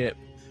airship.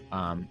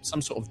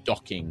 Some sort of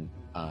docking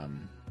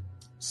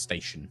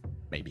station,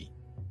 maybe.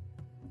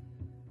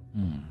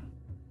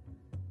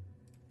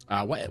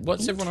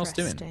 What's everyone else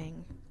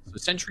doing? So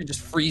Sentry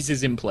just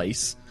freezes in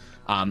place.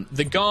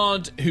 The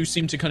guard, who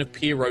seemed to kind of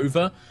peer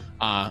over,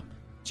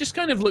 just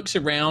kind of looks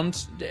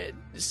around,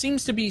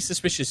 seems to be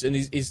suspicious, and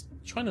is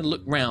trying to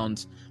look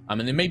round.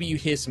 And then maybe you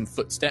hear some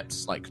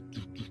footsteps, like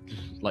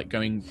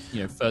going,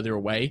 further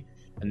away,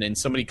 and then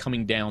somebody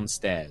coming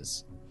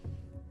downstairs.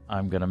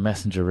 I'm going to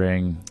messenger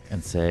ring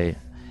and say,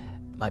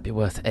 might be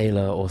worth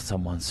Ayla or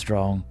someone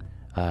strong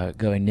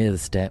going near the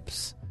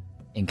steps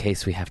in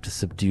case we have to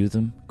subdue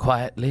them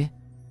quietly.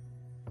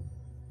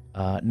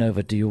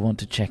 Nova, do you want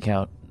to check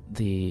out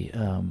the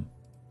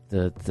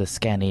the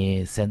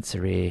scanny,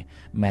 sensory,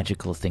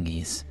 magical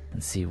thingies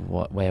and see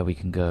where we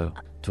can go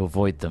to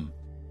avoid them.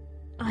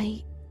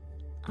 I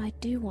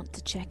do want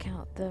to check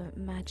out the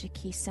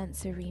magic-y,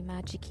 sensory,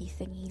 magic-y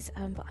thingies,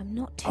 but I'm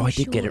not too sure. Oh, I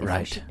did get it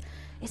right.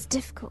 It's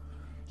difficult.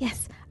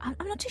 Yes,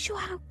 I'm not too sure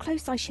how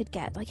close I should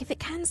get. Like, if it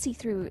can see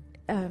through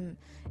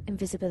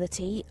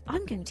invisibility,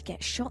 I'm going to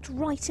get shot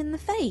right in the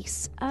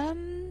face.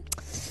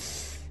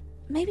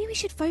 Maybe we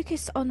should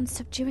focus on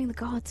subduing the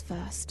guards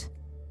first.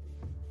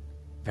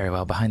 Very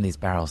well, behind these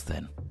barrels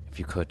then, if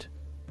you could.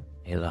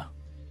 Ayla.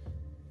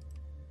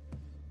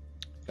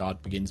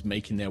 Guard begins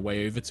making their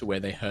way over to where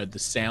they heard the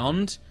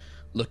sound,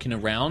 looking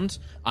around.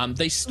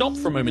 They stop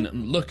for a moment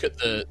and look at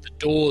the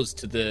doors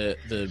to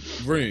the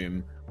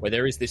room, where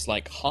there is this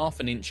like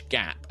half an inch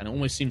gap, and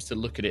almost seems to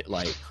look at it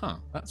like,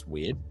 that's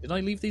weird. Did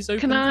I leave these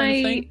open? Can kind I,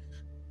 of thing?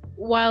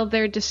 While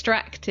they're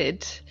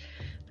distracted,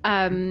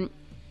 grab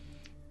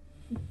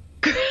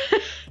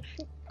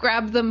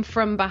them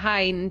from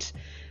behind,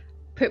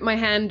 put my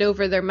hand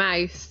over their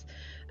mouth,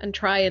 and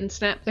try and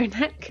snap their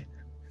neck?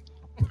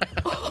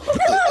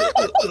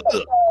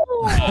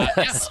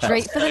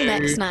 Straight for the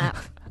neck snap.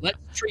 Let's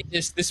treat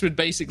this. This would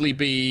basically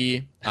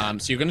be so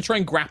you're going to try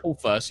and grapple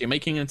first. You're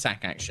making an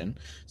attack action.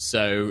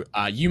 So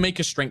you make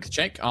a strength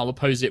check. I'll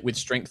oppose it with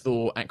strength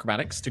or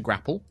acrobatics to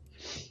grapple.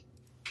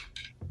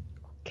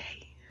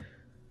 Okay.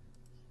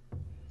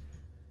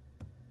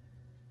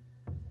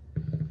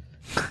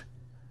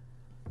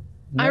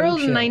 I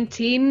rolled a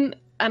 19,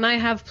 and I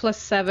have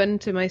 +7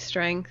 to my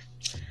strength.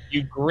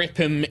 You grip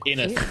him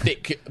in a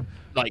thick,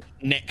 like,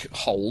 neck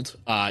hold.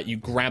 You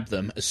grab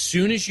them. As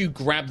soon as you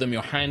grab them,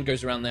 your hand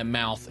goes around their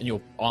mouth and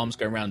your arms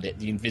go around it.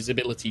 The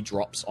invisibility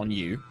drops on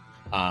you.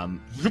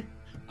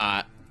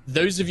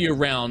 Those of you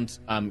around,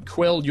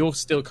 Quill, you're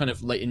still kind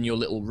of in your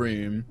little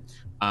room.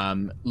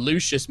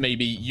 Lucius,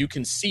 maybe you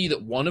can see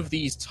that one of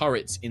these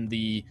turrets in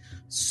the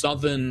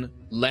southern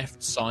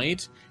left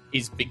side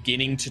is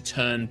beginning to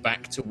turn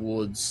back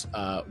towards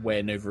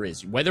where Nova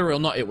is. Whether or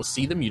not it will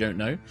see them, you don't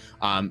know.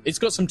 It's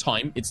got some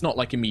time. It's not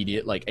like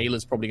immediate. Like,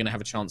 Ayla's probably going to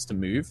have a chance to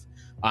move.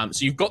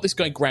 So you've got this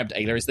guy grabbed,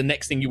 Ayla. Is the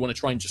next thing you want to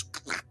try and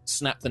just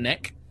snap the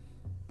neck?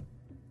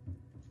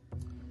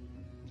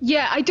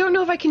 Yeah, I don't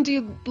know if I can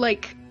do,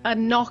 like, a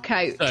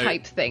knockout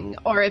type thing,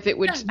 or if it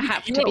would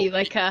have to be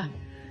like a...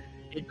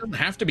 It doesn't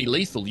have to be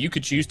lethal. You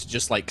could choose to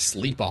just, like,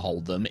 sleeper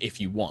hold them if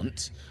you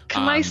want.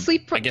 Can I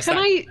sleeper... I guess can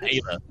I...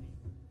 Ayla.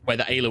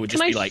 Whether Ayla would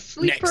just be like,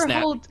 neck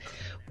snap. Hold...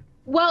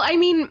 Well, I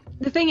mean,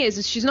 the thing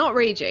is she's not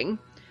raging,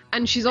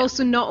 and she's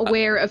also not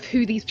aware of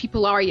who these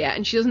people are yet,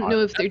 and she doesn't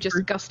know if they're just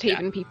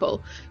Gusthaven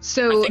people.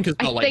 So I think as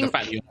well, like, the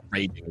fact that you're not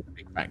raging is a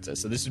big factor.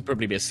 So this would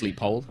probably be a sleep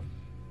hold.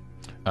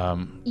 I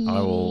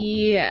will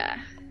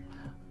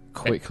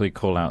quickly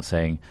call out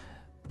saying,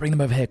 bring them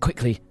over here,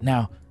 quickly,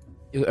 now.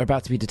 You're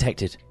about to be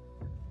detected.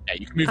 Yeah,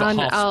 you can move at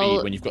half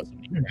speed when you've got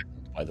something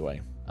grappled, by the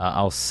way.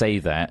 I'll say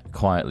that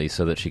quietly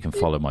so that she can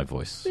follow my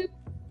voice.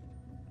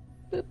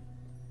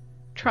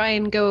 Try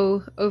and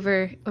go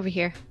over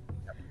here.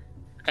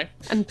 Okay.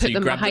 And put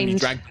them behind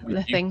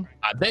the thing.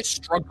 They're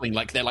struggling,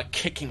 like they're like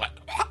kicking, like.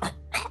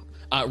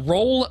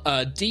 Roll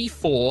a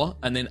d4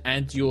 and then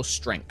add your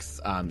strength.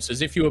 So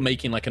as if you were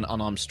making like an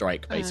unarmed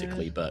strike,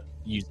 basically, but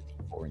use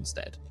a d4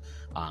 instead.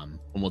 And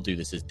we'll do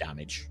this as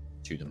damage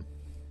to them.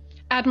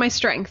 Add my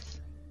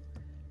strength.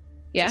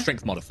 Yeah. So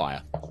strength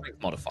modifier.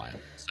 Strength modifier.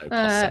 So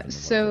 +7.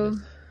 So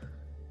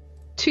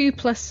 2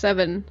 +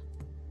 7.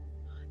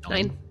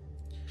 9.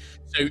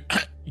 So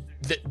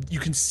you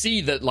can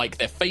see that like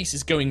their face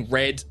is going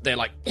red. They're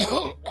like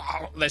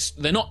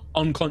they're not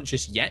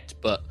unconscious yet,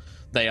 but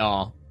they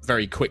are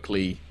very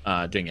quickly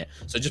doing it.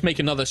 So just make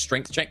another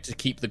strength check to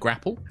keep the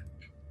grapple.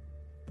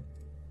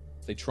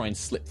 They try and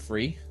slip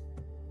free.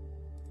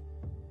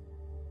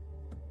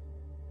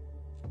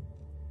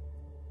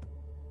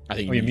 I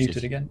think you're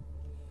muted again.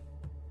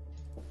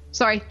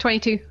 Sorry,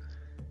 22.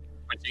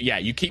 Yeah,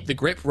 you keep the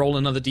grip, roll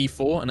another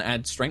d4 and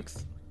add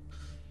strength.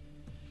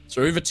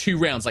 So over 2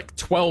 rounds, like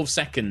 12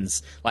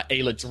 seconds, like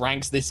Ayla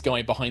drags this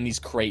guy behind these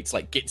crates,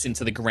 like gets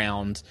into the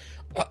ground.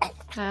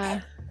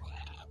 10.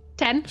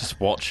 Just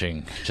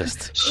watching,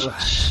 just... and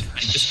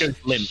just goes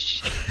limp.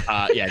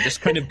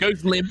 Just kind of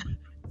goes limp,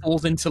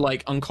 falls into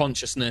like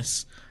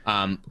unconsciousness.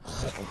 That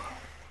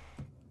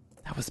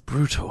was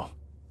brutal.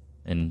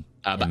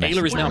 But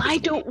Ayla is now... I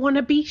don't want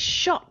to be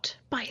shot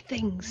by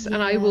things, and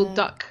I will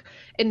duck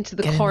into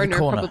the corner,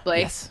 probably.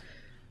 Yes.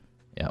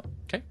 Yeah.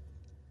 Okay.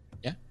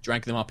 Yeah,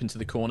 drag them up into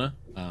the corner.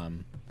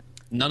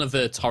 None of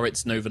the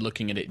turrets, Nova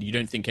looking at it, you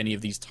don't think any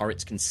of these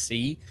turrets can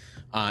see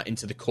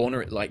into the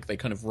corner. Like they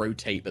kind of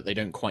rotate, but they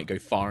don't quite go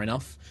far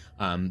enough.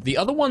 The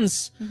other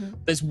ones,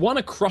 there's one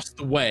across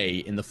the way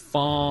in the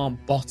far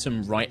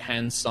bottom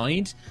right-hand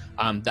side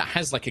that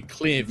has like a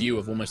clear view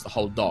of almost the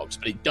whole docks,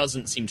 but it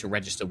doesn't seem to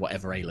register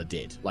whatever Ayla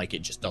did. Like it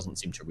just doesn't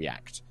seem to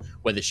react.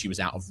 Whether she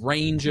was out of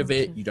range of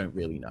it, you don't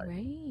really know.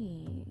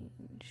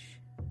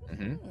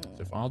 So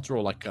if I'll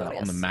draw like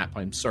on the map,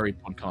 I'm sorry,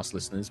 podcast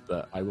listeners,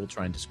 but I will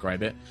try and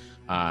describe it.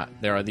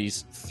 There are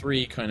these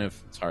 3 kind of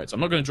turrets. I'm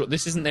not going to draw.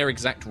 This isn't their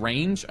exact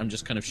range. I'm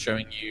just kind of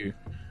showing you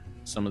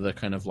some of the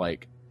kind of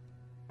like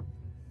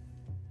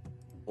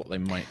what they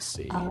might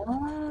see.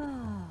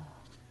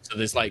 So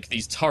there's like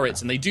these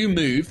turrets, and they do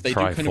move. They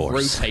do kind of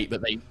rotate,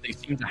 but they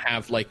seem to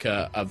have like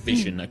a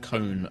vision, a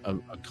cone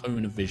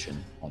of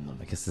vision on them.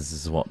 I guess this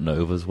is what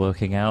Nova's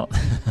working out.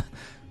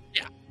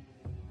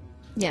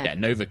 Yeah,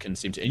 Nova can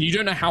seem to, and you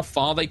don't know how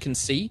far they can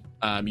see.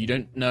 You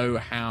don't know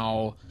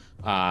how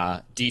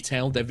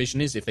detailed their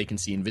vision is, if they can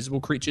see invisible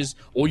creatures.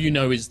 All you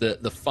know is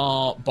that the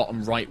far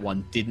bottom right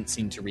one didn't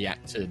seem to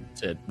react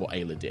to what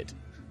Ayla did.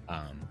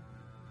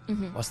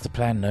 What's the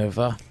plan,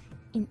 Nova?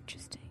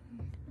 Interesting.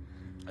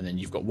 And then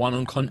you've got one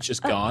unconscious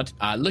guard.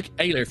 Look,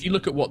 Ayla, if you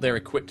look at what they're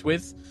equipped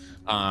with,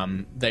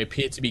 they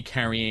appear to be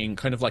carrying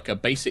kind of like a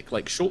basic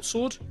like short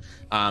sword,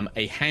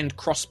 a hand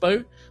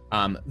crossbow.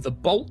 The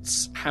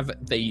bolts have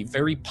the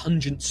very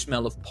pungent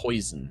smell of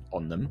poison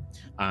on them,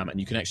 and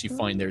you can actually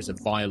find there is a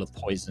vial of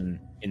poison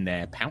in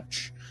their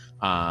pouch.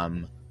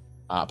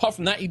 Apart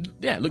from that,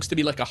 it looks to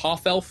be like a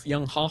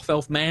young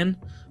half-elf man,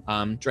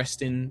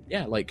 dressed in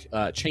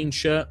chain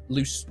shirt,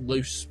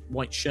 loose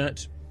white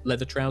shirt,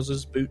 leather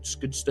trousers, boots,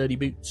 good sturdy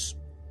boots.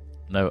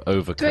 No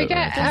overcoat. Do I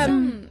get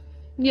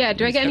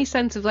do I get any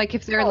sense of like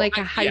if they're like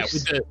a house?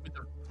 Yeah, with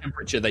the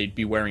temperature, they'd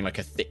be wearing like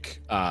a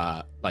thick,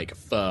 like a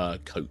fur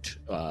coat,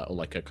 or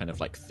like a kind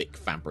of like thick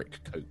fabric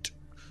coat.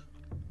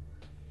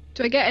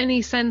 Do I get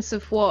any sense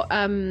of what,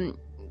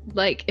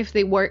 like if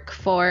they work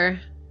for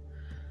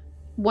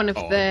one of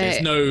the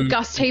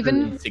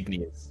Gusthaven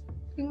insignias?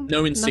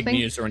 No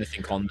insignias or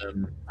anything on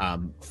them.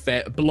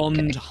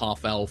 Blonde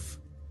half elf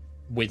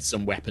with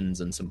some weapons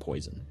and some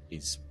poison.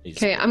 He's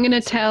okay. I'm gonna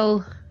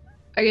tell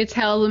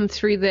them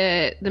through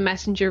the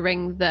messenger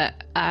ring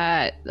that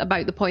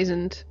about the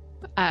poisoned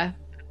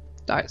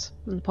darts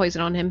and the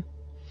poison on him.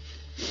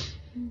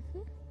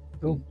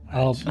 Cool.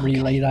 I'll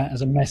relay that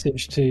as a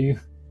message to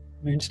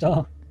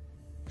Moonstar.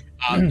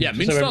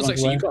 Moonstar's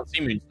actually, you can't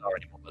see Moonstar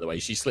anymore, by the way.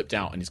 She slipped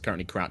out and is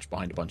currently crouched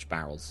behind a bunch of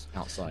barrels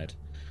outside.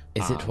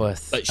 Is it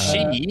worth... But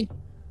she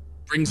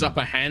brings up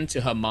a hand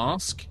to her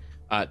mask,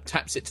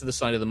 taps it to the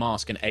side of the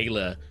mask, and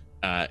Ayla,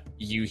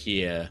 you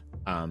hear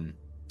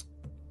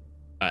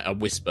a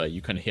whisper.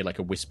 You kind of hear like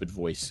a whispered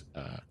voice.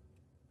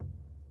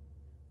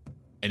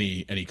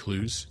 Any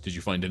clues? Did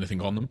you find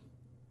anything on them?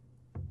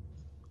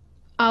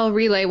 I'll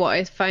relay what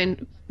I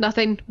found.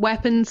 Nothing.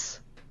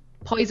 Weapons,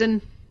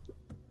 poison,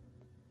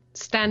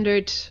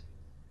 standard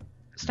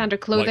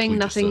clothing.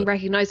 Nothing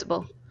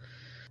recognizable.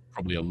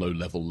 Probably a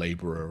low-level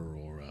laborer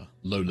or a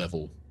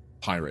low-level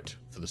pirate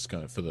for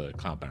the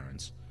Cloud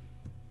Barons.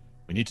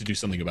 We need to do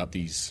something about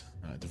these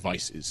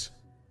devices.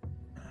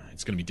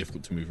 It's going to be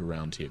difficult to move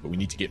around here, but we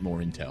need to get more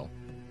intel.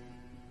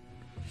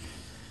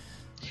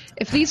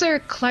 If these are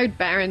Cloud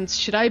Barons,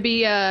 should I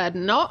be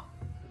not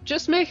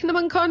just making them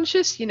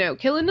unconscious,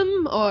 killing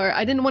them? Or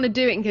I didn't want to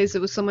do it in case it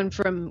was someone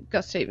from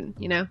Gusthaven,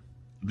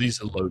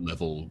 These are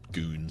low-level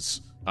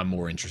goons. I'm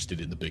more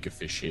interested in the bigger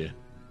fish here.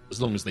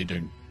 As long as they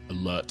don't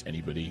alert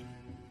anybody,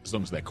 as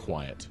long as they're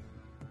quiet.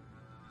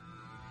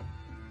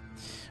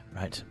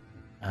 Right.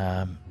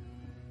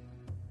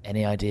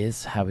 Any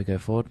ideas how we go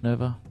forward,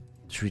 Nova?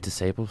 Should we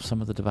disable some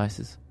of the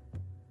devices?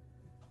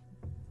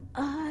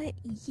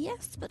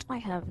 Yes, but I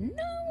have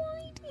no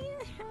idea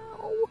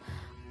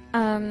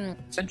how.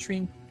 Sentry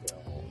and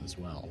Quill as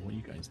well. What are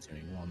you guys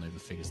doing while Nova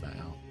figures that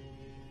out?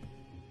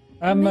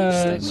 I'm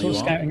sort of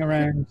scouting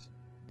around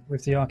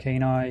with the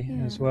arcane eye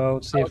as well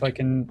to see if I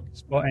can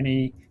spot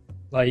any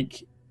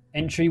like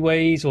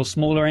entryways or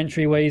smaller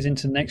entryways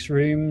into next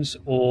rooms,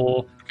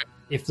 or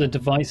if the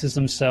devices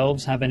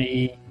themselves have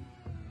any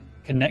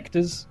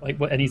connectors, like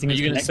anything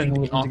that's connecting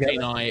all of them together. Are you going to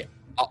send the arcane eye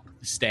up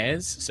the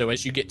stairs? So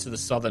as you get to the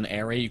southern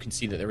area, you can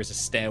see that there is a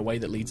stairway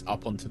that leads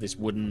up onto this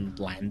wooden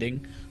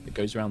landing that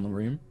goes around the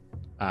room.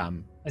 I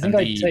think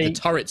the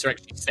turrets are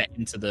actually set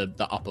into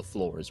the upper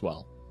floor as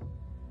well.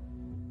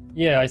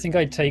 Yeah, I think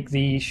I'd take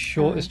the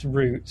shortest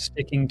route,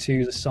 sticking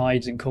to the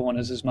sides and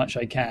corners as much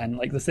as I can.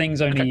 Like, the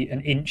thing's only an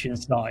inch in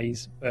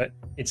size, but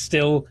it's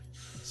still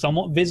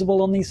somewhat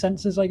visible on these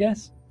sensors, I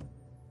guess.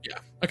 Yeah,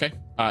 okay.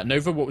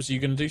 Nova, what was you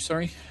going to do?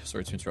 Sorry to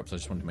interrupt. I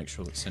just wanted to make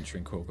sure that Sentry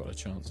and Quill got a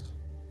chance.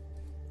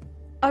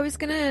 I was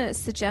going to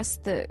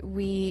suggest that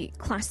we,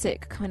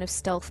 classic kind of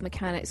stealth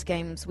mechanics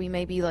games, we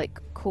maybe like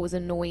cause a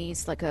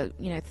noise, like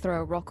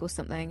throw a rock or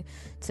something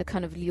to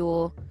kind of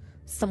lure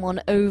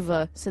someone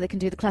over so they can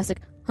do the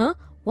classic, huh?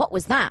 What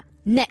was that?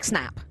 Neck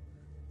snap.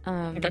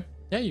 Okay.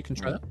 Yeah, you can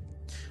try that.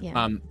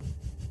 Yeah.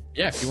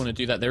 Yeah, if you want to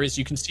do that,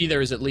 you can see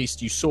there is at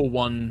least, you saw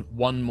one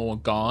more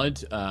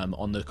guard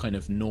on the kind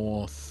of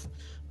north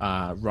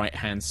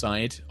right-hand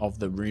side of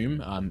the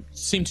room.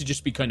 Seemed to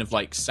just be kind of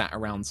like sat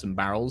around some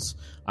barrels.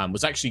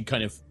 Was actually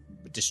kind of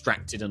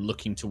distracted and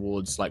looking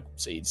towards, like,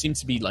 it seems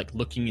to be like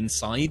looking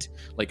inside,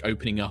 like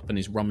opening up, and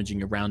is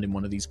rummaging around in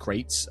one of these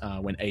crates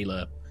when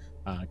Ayla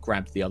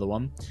grabbed the other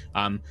one.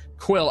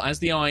 Quill, as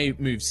the eye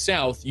moves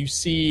south, you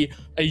see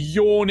a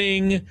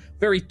yawning,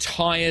 very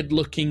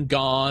tired-looking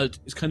guard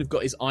who's kind of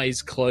got his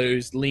eyes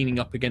closed, leaning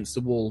up against the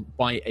wall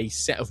by a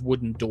set of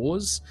wooden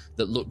doors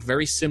that look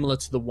very similar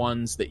to the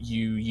ones that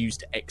you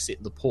used to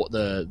exit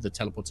the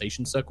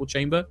teleportation circle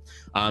chamber.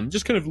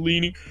 Just kind of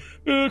leaning,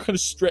 kind of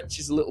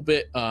stretches a little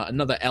bit.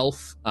 Another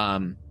elf,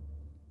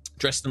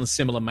 dressed in a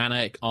similar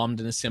manner,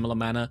 armed in a similar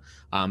manner.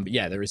 But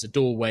yeah, there is a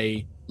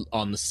doorway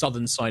on the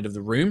southern side of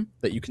the room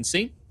that you can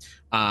see.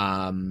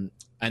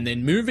 And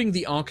then moving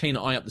the arcane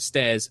eye up the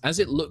stairs, as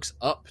it looks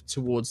up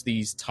towards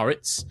these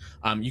turrets,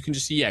 you can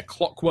just see,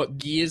 clockwork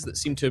gears that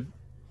seem to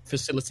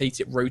facilitate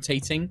it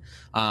rotating.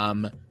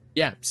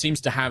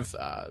 Seems to have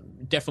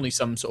definitely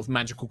some sort of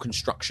magical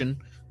construction.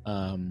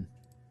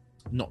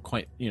 Not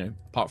quite,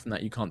 apart from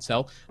that, you can't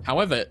tell.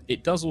 However,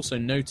 it does also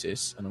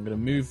notice, and I'm going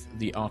to move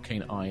the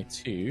arcane eye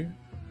to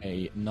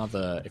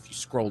another. If you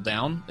scroll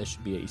down, there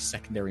should be a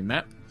secondary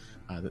map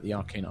that the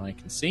arcane eye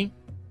can see.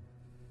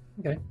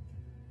 Okay.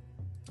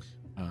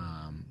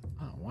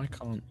 Why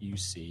can't you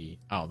see?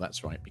 Oh,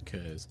 that's right,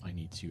 because I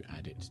need to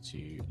add it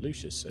to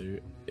Lucius so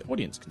the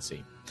audience can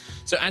see.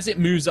 So as it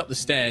moves up the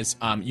stairs,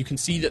 you can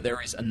see that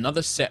there is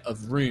another set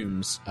of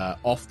rooms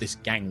off this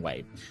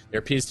gangway. There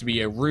appears to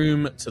be a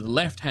room to the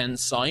left-hand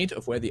side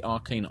of where the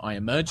arcane eye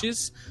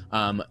emerges.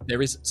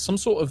 There is some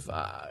sort of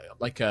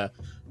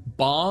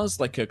bars,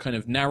 like a kind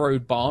of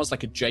narrowed bars,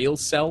 like a jail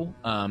cell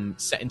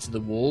set into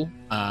the wall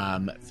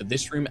for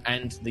this room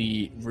and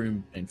the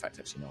room. In fact,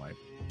 actually, no, I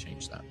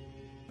changed that.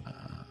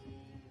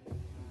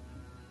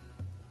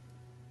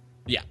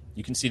 Yeah,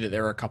 you can see that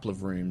there are a couple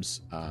of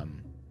rooms.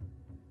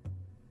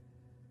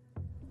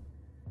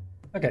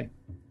 Okay.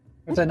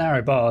 If they're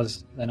narrow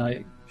bars, then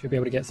I should be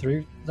able to get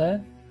through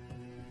there?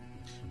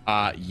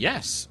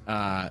 Yes.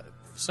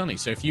 Certainly.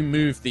 So if you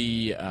move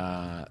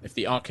if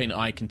the arcane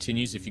eye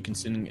continues, if you can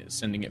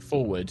sending it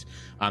forward,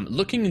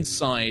 looking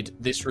inside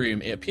this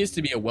room, it appears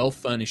to be a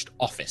well-furnished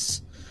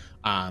office.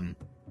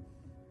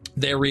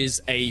 There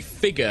is a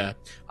figure.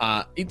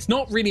 It's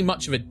not really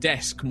much of a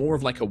desk, more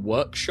of like a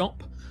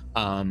workshop.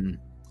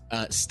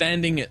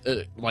 Standing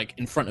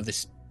in front of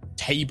this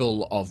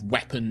table of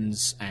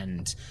weapons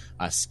and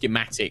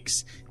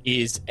schematics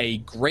is a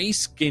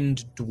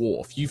grey-skinned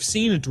dwarf. You've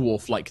seen a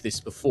dwarf like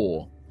this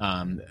before.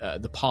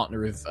 The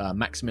partner of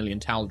Maximilian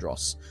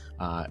Taldros.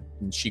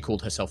 She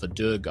called herself a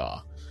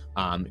Durgar.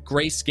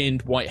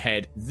 Grey-skinned,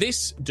 white-haired.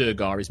 This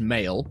Durgar is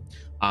male.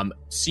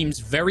 Seems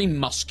very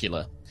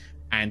muscular.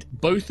 And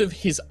both of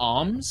his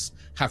arms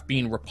have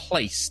been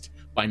replaced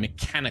by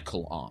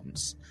mechanical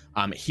arms.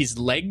 His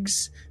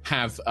legs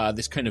have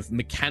this kind of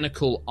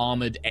mechanical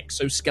armored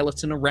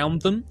exoskeleton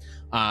around them,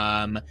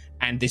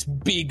 and this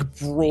big,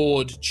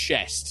 broad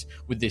chest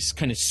with this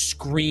kind of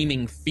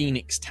screaming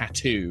phoenix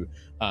tattoo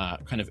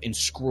kind of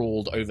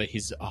inscrawled over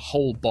his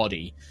whole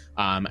body.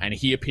 And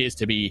he appears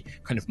to be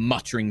kind of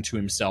muttering to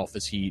himself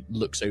as he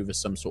looks over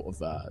some sort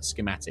of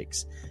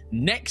schematics.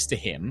 Next to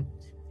him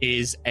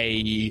is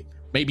a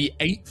maybe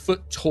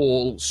 8-foot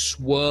tall,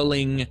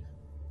 swirling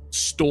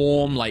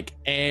storm, like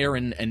air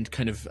and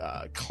kind of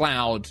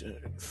cloud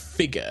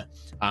figure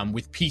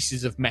with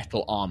pieces of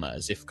metal armor,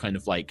 as if kind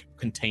of like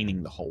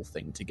containing the whole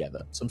thing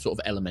together. Some sort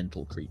of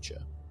elemental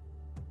creature.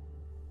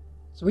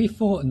 So we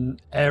fought an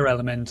air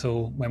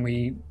elemental when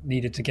we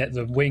needed to get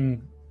the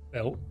wing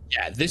built.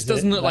 Yeah, this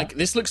doesn't look like...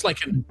 This looks like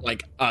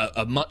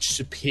a much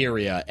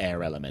superior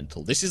air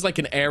elemental. This is like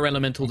an air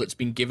elemental that's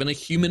been given a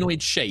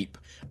humanoid shape,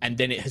 and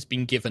then it has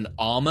been given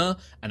armor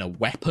and a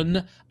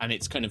weapon, and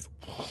it's kind of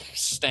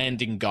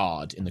standing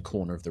guard in the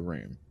corner of the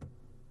room.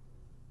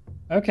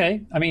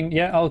 Okay. I mean,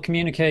 yeah, I'll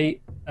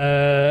communicate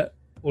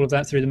all of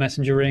that through the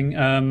messenger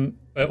ring,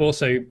 but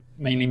also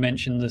mainly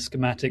mention the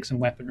schematics and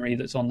weaponry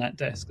that's on that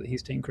desk that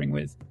he's tinkering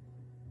with.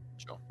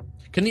 Sure.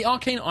 Can the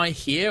arcane eye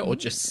hear or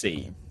just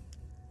see?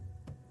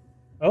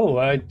 Oh,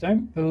 I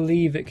don't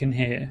believe it can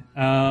hear.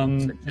 Let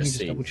me just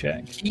double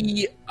check.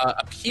 He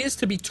appears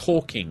to be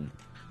talking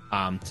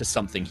to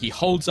something. He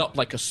holds up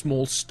like a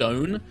small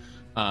stone.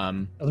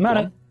 Doesn't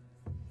matter.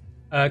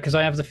 Because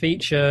I have the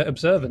feature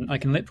observant, I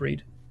can lip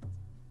read.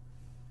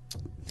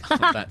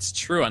 That's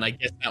true, and I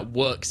guess that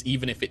works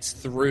even if it's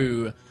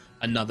through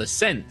another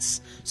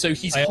sense. So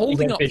he's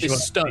holding up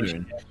this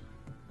stone.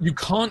 You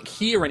can't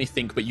hear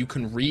anything, but you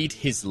can read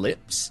his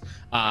lips,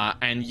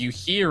 and you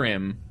hear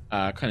him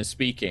kind of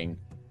speaking.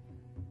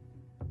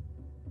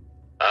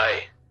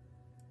 Aye.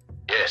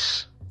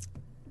 Yes.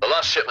 The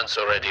last shipment's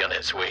already on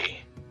its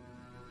way.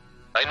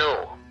 I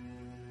know.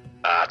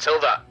 Tell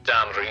that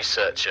damn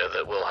researcher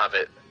that we'll have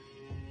it.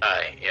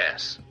 Aye,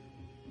 yes.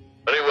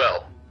 Very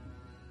well.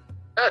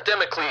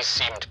 Democles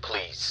seemed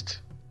pleased.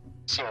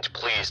 Seemed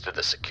pleased with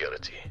the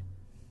security.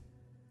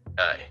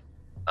 Aye.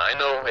 I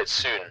know, it's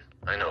soon.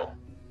 I know.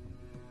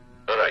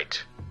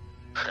 Alright.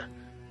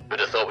 Who'd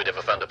have thought we'd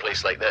ever found a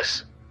place like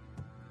this?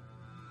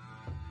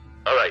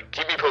 Alright,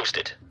 keep me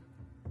posted.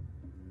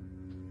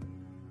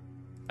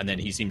 And then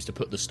he seems to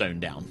put the stone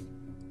down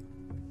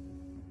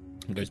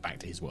and goes back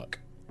to his work.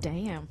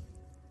 Damn.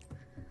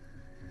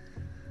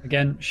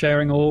 Again,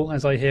 sharing all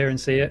as I hear and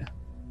see it,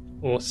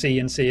 or see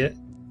and see it.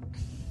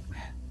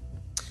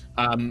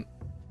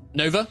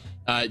 Nova,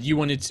 you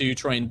wanted to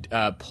try and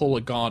pull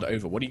a guard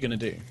over. What are you going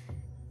to do?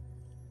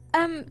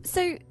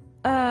 So,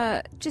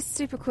 just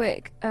super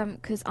quick,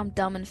 because I'm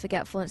dumb and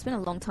forgetful, and it's been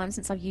a long time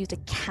since I've used a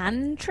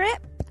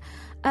cantrip.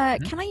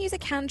 Can I use a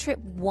cantrip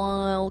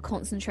while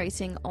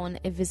concentrating on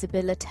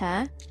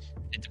invisibility?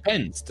 It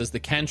depends. Does the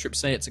cantrip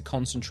say it's a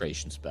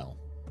concentration spell?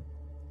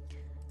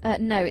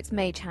 No, it's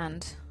Mage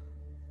Hand.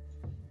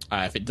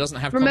 If it doesn't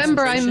have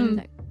Remember,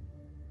 concentration...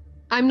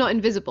 I'm not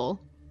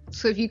invisible.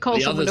 So if you call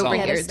The someone others over are.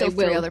 Yeah, here, there's they still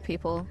 3 will. other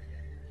people.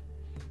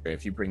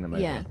 If you bring them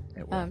over, Yeah.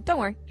 it will. Don't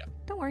worry. Yeah.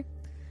 Don't worry.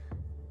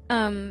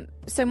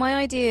 So my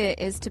idea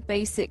is to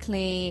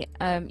basically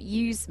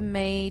use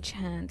Mage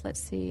Hand, let's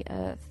see,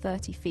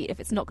 30 feet, if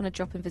it's not going to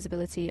drop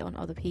invisibility on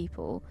other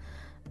people.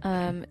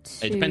 It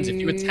depends. If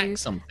you attack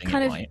something,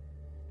 kind it of might.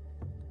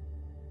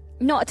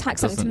 Not attack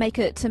something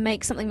Doesn't- to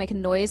make something make a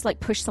noise, like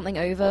push something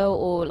over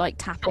or like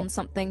tap Sure. on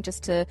something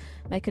just to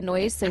make a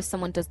noise. So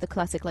someone does the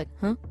classic like,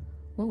 huh?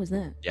 What was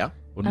that? Yeah.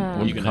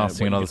 Wouldn't you gonna- casting what are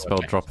you another gonna spell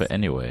attack? drop it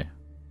anyway?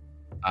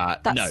 No,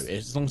 That's-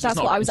 as long as it's That's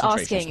not what a I was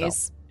concentration asking.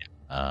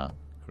 spell. Is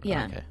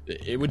Yeah. Okay.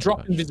 It would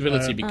drop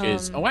invisibility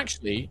because... Um, oh,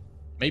 actually,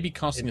 maybe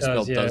casting It a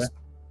spell does, does...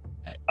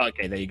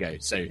 Okay, there you go.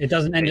 So It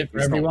doesn't end it for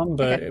it's not- everyone,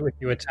 but Okay. if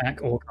you attack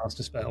or cast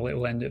a spell, it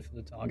will end it for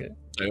the target.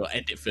 So it'll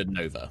end it for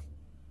Nova.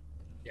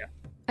 Yeah.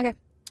 Okay.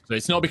 So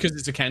it's not because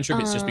it's a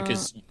cantrip, it's just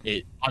because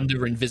it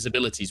under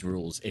invisibility's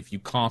rules, if you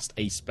cast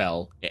a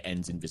spell, it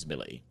ends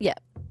invisibility. Yeah.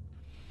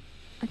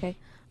 Okay.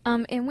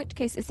 In which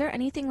case, is there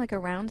anything like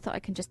around that I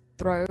can just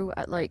throw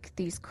at like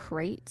these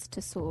crates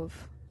to sort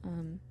of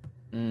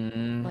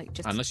like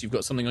just Unless you've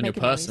got something on your make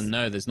a person, noise.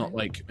 no, there's not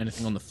like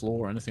anything on the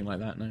floor or anything like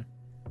that, no.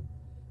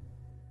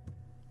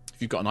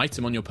 If you've got an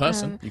item on your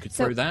person, you could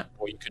so- throw that,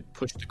 or you could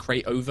push the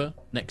crate over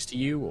next to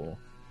you, or...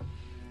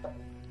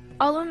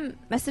 I'll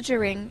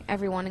messaging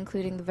everyone,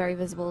 including the very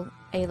visible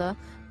Ayla,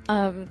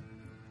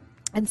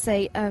 and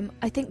say,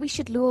 I think we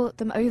should lure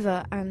them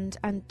over and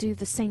do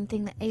the same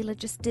thing that Ayla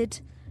just did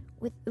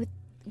with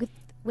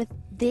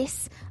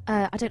this.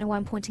 I don't know why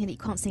I'm pointing at it. You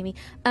can't see me.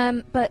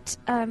 But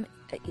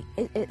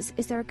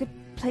is there a good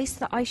place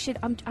that I should?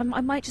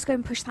 I might just go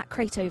and push that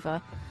crate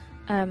over.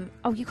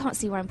 Oh, you can't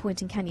see where I'm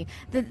pointing, can you?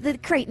 The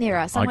crate near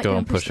us. I I might go go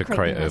and push the a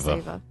crate near us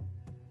over.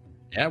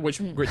 Yeah, which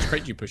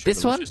crate do you push This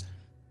over? one? Just-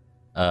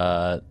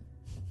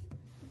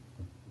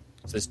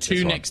 So there's two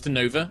This one. next to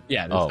Nova.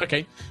 Yeah, Oh.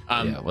 okay.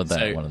 Yeah, well, that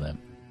so- one of them.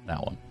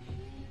 That one.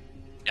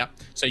 Yeah.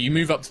 So you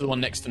move up to the one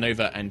next to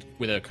Nova, and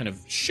with a kind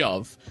of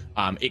shove,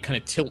 it kind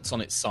of tilts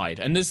on its side.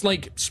 And there's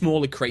like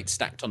smaller crates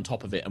stacked on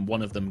top of it, and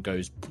one of them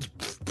goes,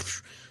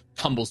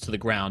 tumbles to the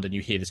ground, and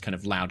you hear this kind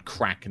of loud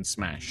crack and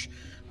smash.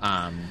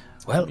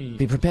 Well,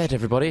 be prepared,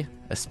 everybody,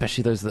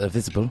 especially those that are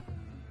visible.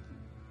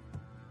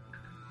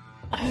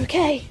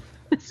 Okay.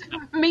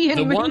 Me and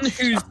The one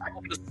Moonstone. who's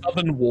on the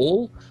southern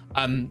wall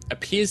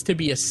appears to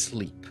be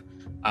asleep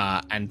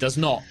and does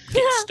not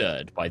get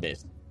stirred by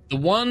this.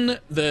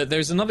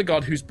 There's another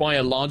guard who's by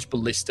a large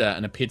ballista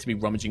and appeared to be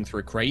rummaging through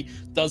a crate,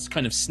 does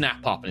kind of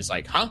snap up and is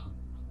like, huh?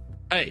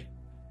 Hey.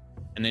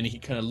 And then he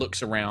kind of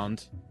looks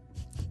around,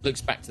 looks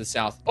back to the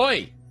south.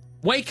 Oi!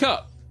 Wake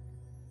up!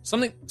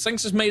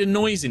 Something's just made a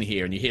noise in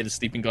here, and you hear the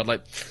sleeping guard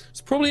like,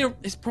 it's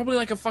probably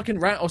like a fucking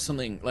rat or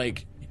something.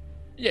 Like,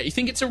 yeah, you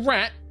think it's a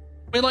rat?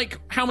 We're like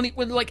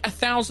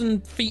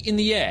 1,000 feet in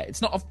the air.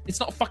 It's not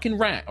a fucking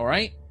rat, all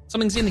right?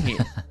 Something's in here.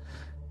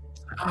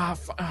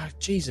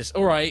 Jesus.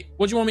 All right.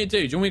 What do you want me to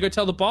do? Do you want me to go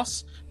tell the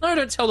boss? No,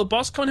 don't tell the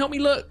boss. Come and help me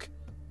look.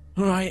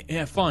 All right.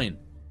 Yeah, fine.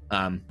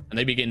 And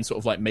they begin sort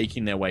of like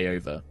making their way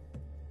over.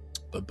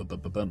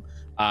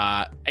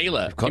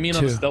 Ayla, give me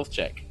another stealth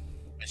check.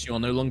 As you are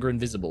no longer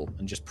invisible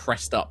and just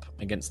pressed up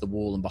against the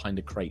wall and behind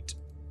a crate.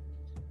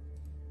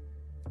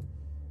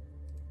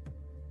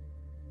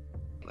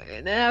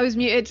 I was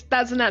muted.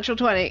 That's a natural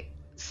 20.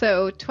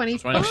 So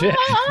 25. Oh,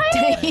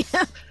 shit.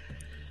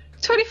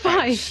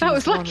 25. That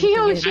was lucky.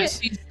 Holy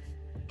shit.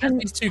 As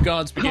these two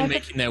guards begin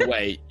making their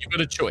way, you've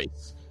got a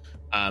choice.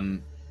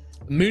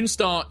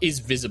 Moonstar is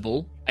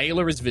visible.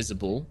 Ayla is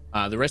visible.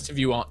 The rest of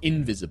you are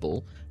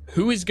invisible.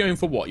 Who is going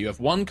for what? You have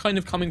one kind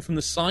of coming from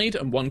the side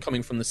and one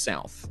coming from the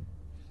south.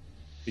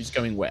 Who's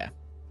going where?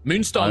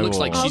 Moonstar looks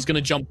like she's going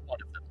to jump one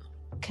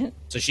of them.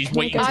 So she's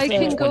waiting to I see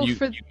can which go one you...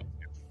 for-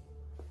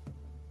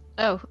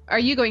 Oh, are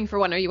you going for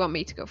one or you want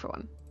me to go for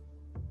one?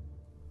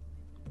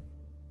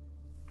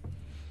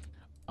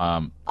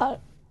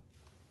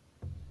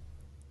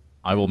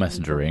 I will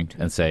messenger ring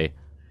and say,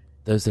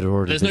 those that are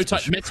already There's no visible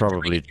time. should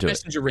probably do it.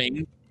 Messenger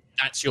ring.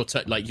 That's your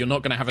turn. Like, you're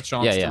not going to have a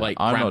chance Yeah, to like.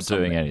 I'm grab not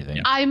doing something. anything.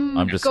 Yeah.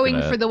 I'm just going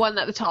gonna- for the one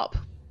at the top.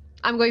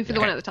 I'm going for the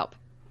one at the top.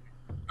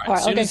 Alright, As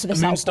I'll soon go as for the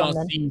south Moonstar one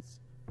then. sees...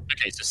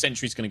 Okay, so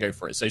Sentry's going to go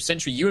for it. So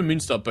Sentry, you and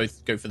Moonstar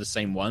both go for the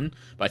same one,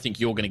 but I think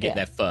you're going to get Yeah.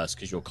 there first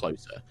because you're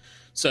closer.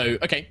 So,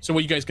 okay, so what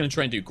are you guys going to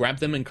try and do? Grab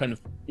them and kind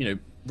of,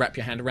 wrap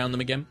your hand around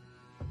them again?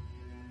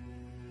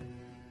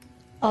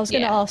 I was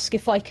going to Yeah. ask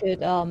if I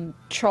could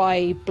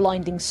try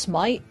blinding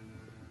smite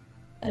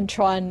and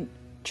try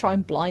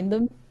and blind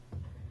them.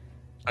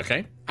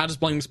 Okay. How does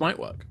Blinding Smite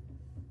work?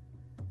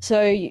 So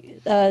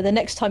the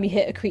next time you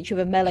hit a creature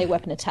with a melee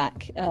weapon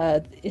attack,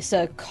 it's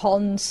a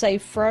con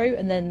save throw,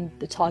 and then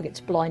the target's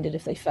blinded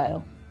if they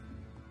fail.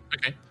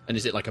 Okay. And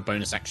is it like a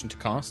bonus action to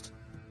cast?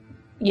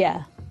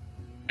 Yeah.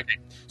 Okay.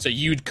 So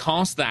you'd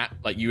cast that,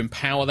 like you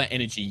empower that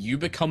energy, you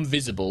become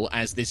visible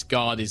as this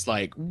guard is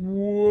like,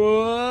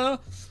 whoa.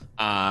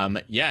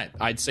 Yeah,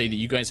 I'd say that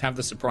you guys have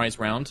the surprise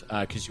round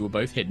because you were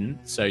both hidden,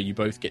 so you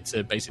both get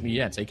to basically,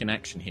 take an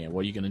action here.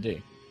 What are you going to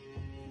do?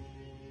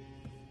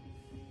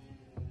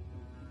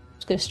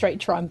 Just go straight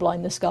try and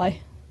blind this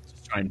guy.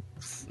 Just try and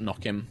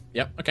knock him.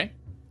 Yep, okay.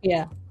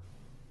 Yeah.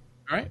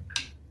 All right.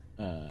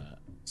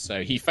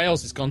 So he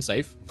fails his con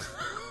save.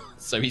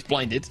 So he's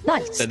blinded.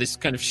 Nice. So this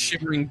kind of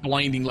shivering,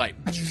 blinding light,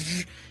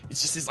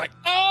 it's just this like,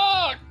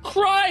 oh,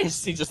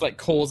 Christ! He just like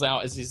calls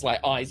out as his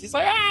like eyes. He's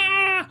like,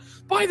 ah,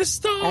 by the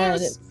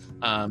stars!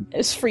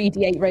 It's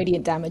 3d8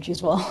 radiant damage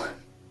as well.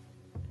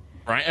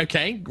 Right,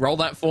 okay. Roll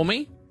that for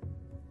me.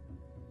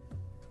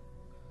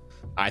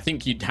 I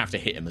think you'd have to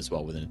hit him as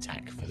well with an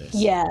attack for this.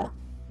 Yeah.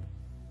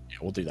 Yeah,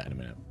 we'll do that in a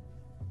minute.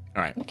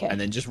 All right. Okay. And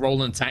then just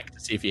roll an attack to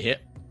see if you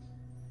hit.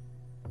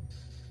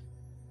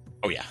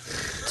 Oh, yeah.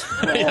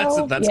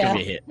 That's going to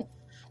be a hit.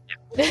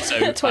 Yeah.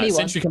 So, 21.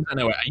 Sentry comes out of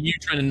nowhere. Are you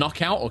trying to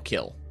knock out or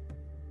kill?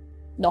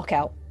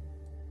 Knockout.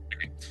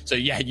 Okay. So,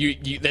 yeah,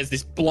 you there's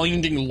this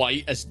blinding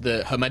light as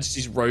Her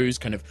Majesty's Rose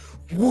kind of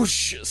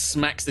whoosh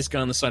smacks this guy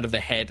on the side of the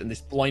head, and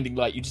this blinding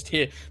light, you just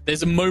hear,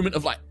 there's a moment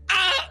of like,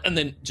 ah, and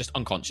then just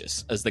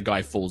unconscious as the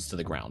guy falls to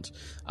the ground.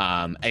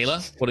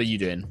 Ayla, what are you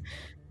doing?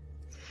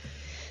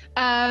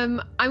 I'm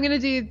gonna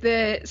do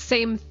the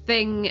same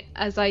thing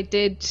as I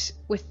did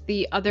with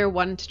the other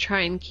one to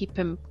try and keep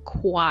him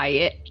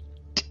quiet,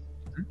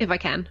 if I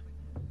can.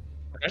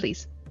 Okay.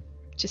 Please,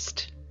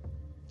 just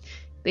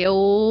the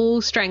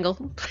old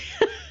strangle.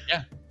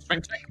 Yeah,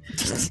 strength check.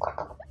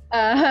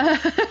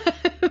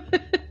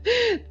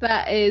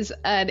 That is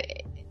an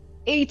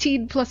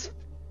 18 plus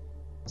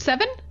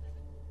 7.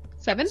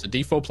 7. So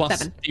D4 plus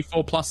 7.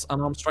 D4 plus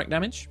unarmed strike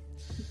damage.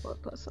 4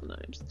 plus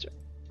unarmed strike.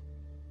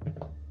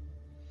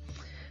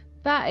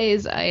 That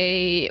is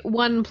a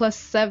 1 plus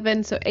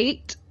 7, so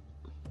 8.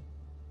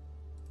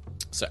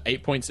 So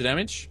 8 points of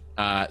damage.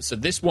 So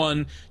this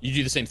one, you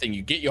do the same thing.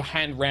 You get your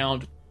hand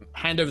round,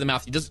 hand over the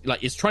mouth. He does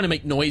like it's trying to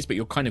make noise, but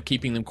you're kind of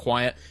keeping them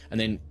quiet, and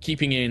then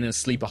keeping it in a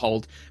sleeper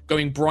hold,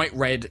 going bright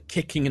red,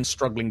 kicking and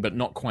struggling, but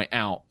not quite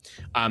out.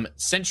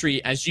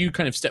 Sentry, as you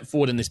kind of step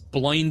forward, and this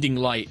blinding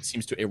light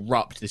seems to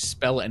erupt. This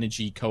spell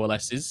energy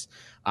coalesces.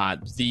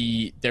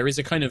 There is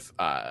a kind of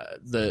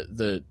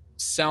the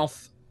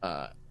south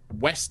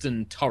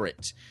western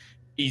turret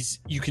is,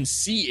 you can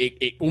see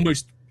it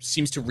almost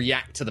seems to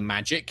react to the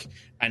magic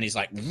and is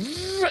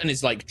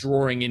like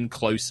drawing in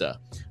closer.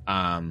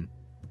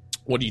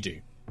 What do you do?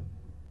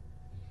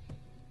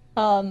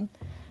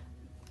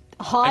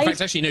 Hide. In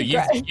fact, actually, no,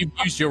 you've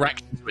used your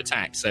action to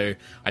attack, so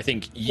I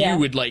think you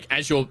would, like,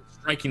 as you're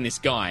striking this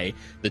guy,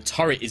 the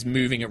turret is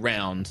moving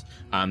around.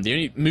 The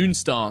only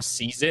Moonstar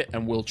sees it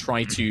and will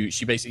try to,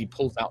 she basically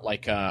pulls out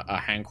like a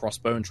hand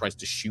crossbow and tries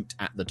to shoot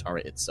at the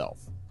turret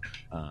itself.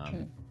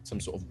 Some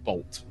sort of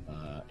bolt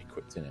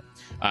equipped in it.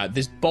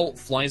 This bolt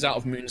flies out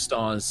of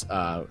Moonstar's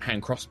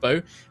hand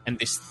crossbow, and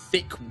this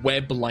thick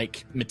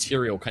web-like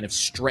material kind of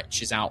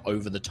stretches out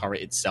over the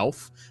turret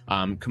itself,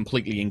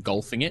 completely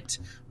engulfing it.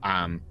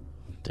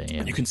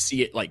 Damn. You can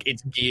see it, like,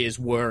 its gears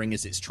whirring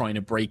as it's trying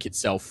to break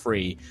itself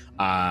free,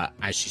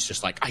 as she's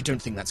just like, I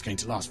don't think that's going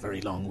to last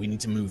very long. We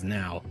need to move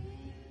now.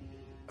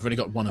 I've only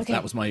got one of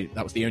that was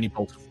the only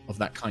bolt of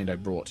that kind I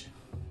brought.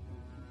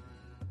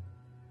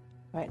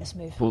 Right, let's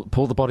move.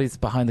 Pull the bodies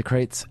behind the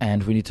crates,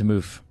 and we need to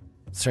move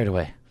straight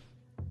away.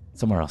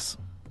 Somewhere else.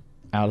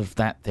 Out of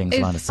that thing's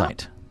line of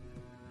sight.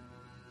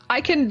 I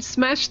can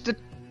smash the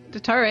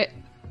turret.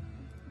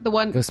 The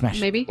one. Go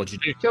smash. Maybe. What'd you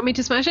do? Do you want me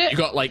to smash it? You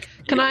got, like,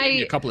 Can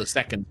a couple of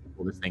seconds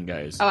before this thing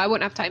goes. Oh, I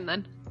won't have time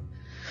then.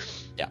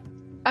 Yeah.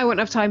 I won't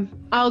have time.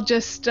 I'll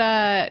just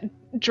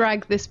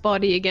drag this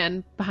body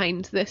again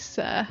behind this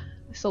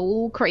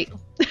old crate.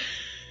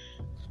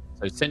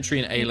 So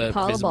Sentry and Ayla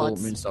Pile of visible, bods.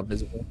 Moonstar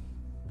visible.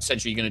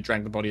 Sentry, you going to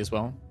drag the body as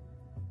well?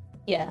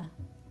 Yeah,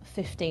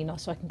 15,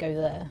 so I can go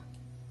there.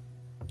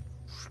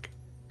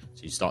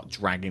 So you start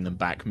dragging them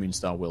back.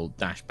 Moonstar will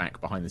dash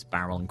back behind this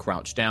barrel and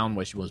crouch down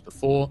where she was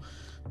before.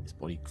 This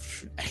body,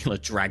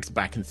 Ayla drags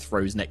back and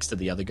throws next to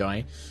the other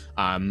guy.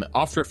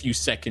 After a few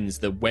seconds,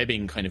 the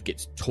webbing kind of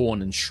gets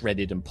torn and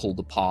shredded and pulled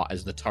apart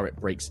as the turret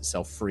breaks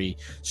itself free.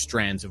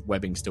 Strands of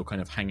webbing still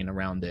kind of hanging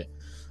around it.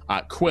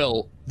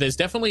 Quill, there's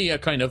definitely a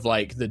kind of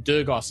like, the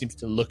Durgar seems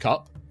to look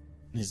up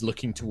and is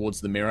looking towards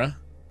the mirror.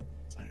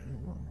 It's like,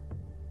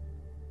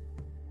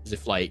 as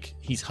if like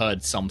he's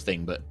heard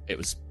something, but it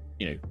was,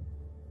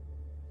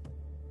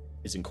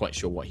 isn't quite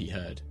sure what he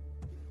heard.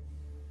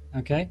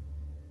 Okay.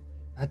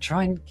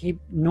 Try and keep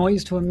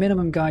noise to a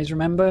minimum, guys,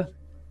 remember?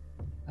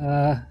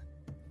 You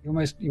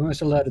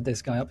almost alerted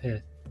this guy up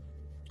here.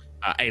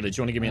 Ayla, do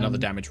you want to give me another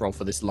damage roll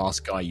for this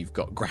last guy you've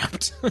got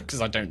grabbed?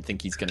 Because I don't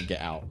think he's going to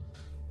get out.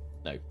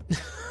 No.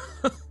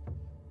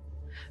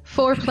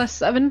 4 plus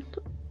 7.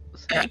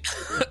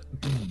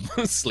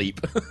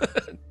 Sleep.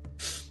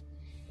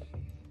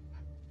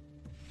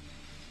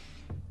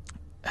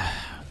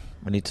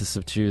 We need to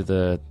subdue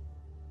the...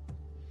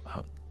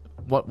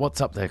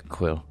 What's up there,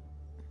 Quill?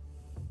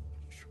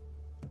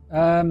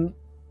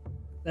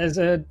 There's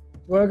a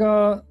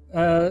Dwergar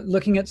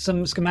looking at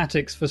some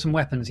schematics for some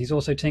weapons. He's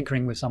also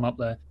tinkering with some up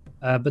there.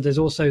 But there's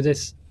also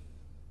this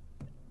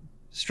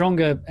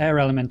stronger air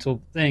elemental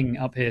thing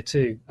up here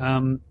too.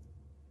 A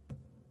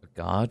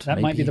guard, That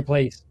maybe? might be the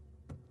place.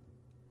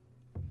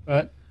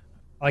 But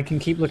I can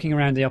keep looking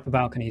around the upper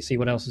balcony, see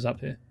what else is up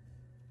here.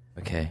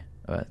 Okay,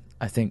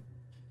 I think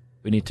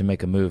we need to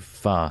make a move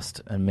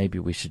fast, and maybe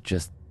we should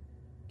just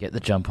get the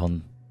jump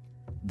on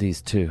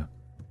these two.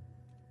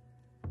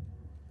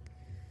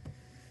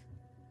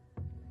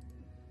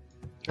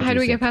 How do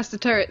we get past the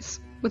turrets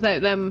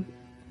without them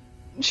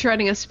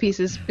shredding us to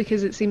pieces?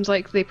 Because it seems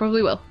like they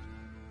probably will.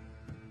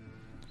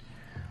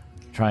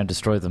 Try and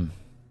destroy them.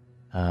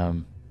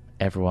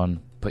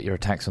 Everyone, put your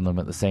attacks on them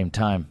at the same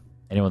time.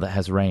 Anyone that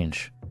has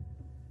range.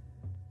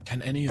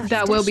 Can any of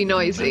That you will be dispel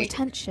noisy. magic?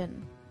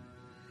 Attention.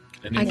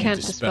 Can any I of you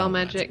can't dispel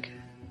magic.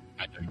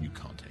 I know you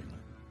can't, Taylor.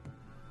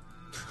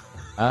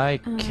 I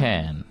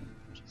can.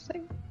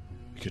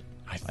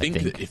 I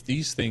think that if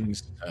these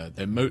things,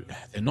 they're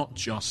not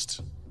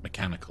just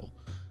mechanical.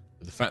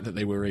 But the fact that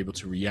they were able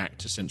to react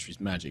to Sentry's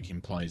magic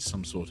implies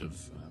some sort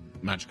of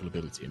magical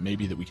ability. And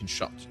maybe that we can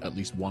shut at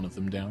least one of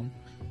them down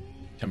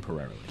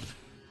temporarily.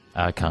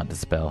 I can't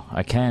dispel.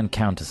 I can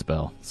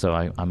counterspell, so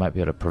I might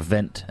be able to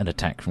prevent an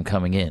attack from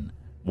coming in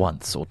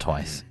once or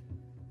twice.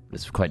 But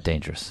it's quite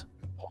dangerous.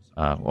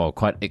 Well,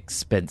 quite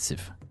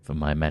expensive for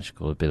my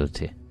magical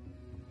ability.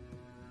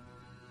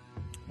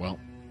 Well,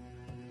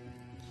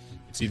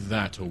 it's either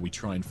that or we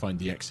try and find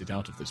the exit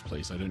out of this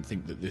place. I don't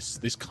think that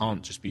this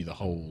can't just be the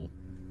whole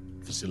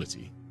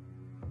facility.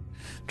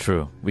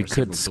 True. We There are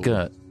could several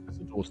skirt. doors. There's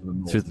a door to the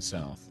north through and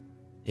south.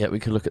 Yeah, we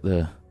could look at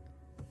the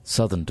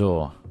southern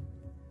door.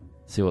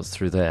 See what's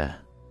through there.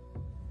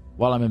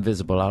 While I'm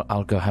invisible,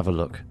 I'll go have a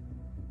look.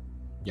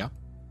 Yeah.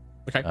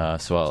 Okay.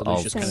 So I'll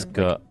Lucius kind of-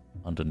 skirt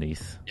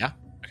underneath. Yeah.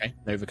 Okay.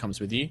 Nova comes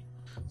with you.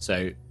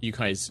 So you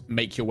guys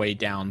make your way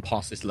down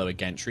past this lower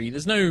gantry.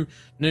 There's no,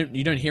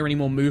 you don't hear any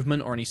more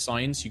movement or any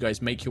signs. You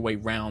guys make your way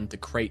round the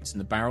crates and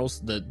the barrels.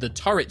 The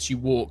turrets you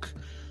walk,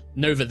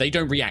 Nova, they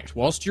don't react.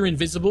 Whilst you're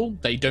invisible,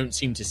 they don't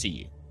seem to see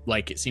you.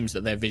 Like, it seems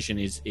that their vision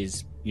is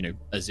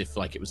as if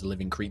like it was a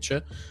living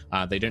creature.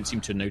 They don't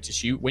seem to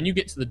notice you. When you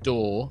get to the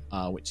door,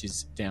 which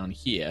is down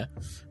here,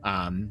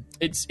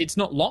 it's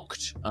not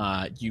locked.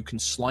 You can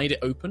slide it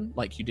open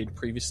like you did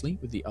previously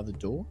with the other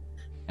door,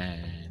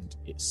 and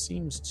it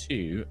seems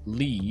to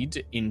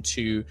lead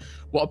into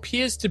what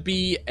appears to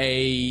be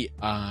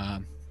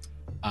an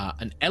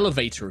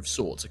elevator of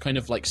sorts, a kind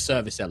of like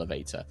service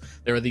elevator.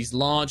 There are these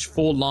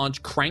four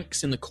large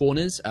cranks in the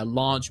corners, a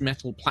large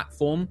metal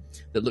platform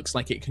that looks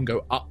like it can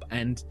go up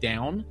and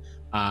down.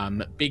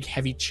 Big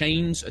heavy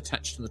chains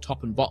attached to the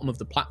top and bottom of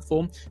the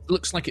platform. It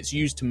looks like it's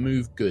used to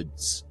move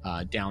goods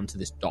down to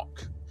this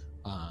dock.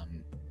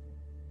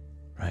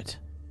 Right.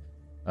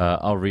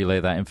 I'll relay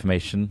that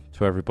information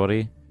to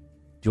everybody.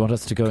 Do you want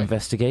us to go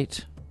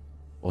investigate?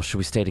 Or should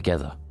we stay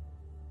together?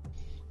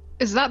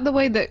 Is that the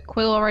way that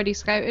Quill already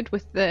scouted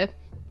with the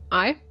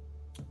eye?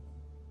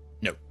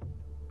 No.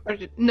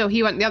 No,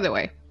 he went the other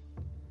way.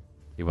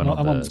 He went I'm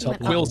on on the the top.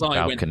 Quill's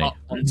eye went balcony. up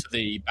onto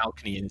the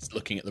balcony and is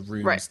looking at the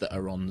rooms Right. that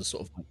are on the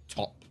sort of like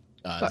top,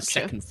 the Gotcha.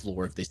 second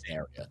floor of this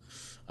area.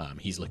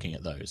 He's looking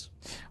at those.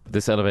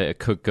 This elevator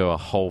could go a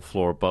whole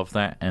floor above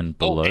that and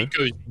below.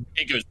 Oh,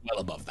 it goes well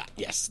above that.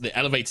 Yes, the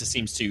elevator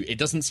it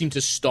doesn't seem to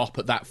stop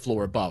at that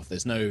floor above.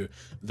 There's no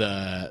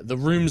the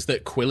rooms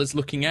that Quill is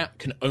looking at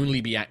can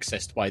only be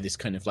accessed by this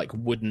kind of like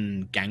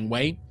wooden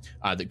gangway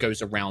that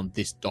goes around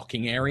this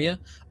docking area.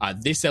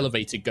 This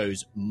elevator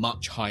goes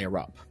much higher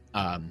up,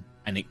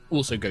 and it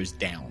also goes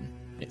down.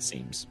 It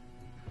seems.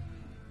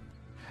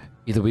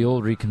 Either we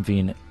all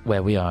reconvene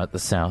where we are at the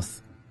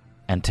south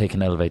and take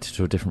an elevator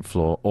to a different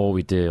floor, or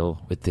we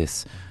deal with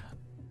this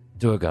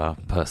Durgar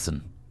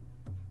person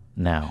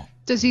now.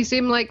 Does he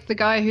seem like the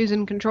guy who's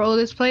in control of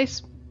this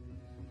place?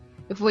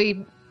 If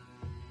we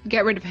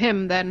get rid of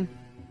him, then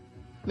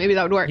maybe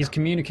that would work. He's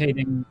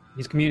communicating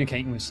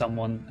with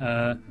someone.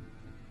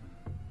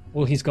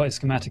 Well, he's got his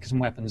schematics and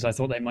weapons. I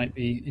thought they might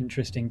be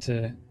interesting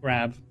to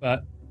grab,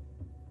 but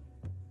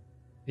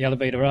the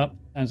elevator up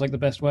sounds like the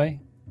best way.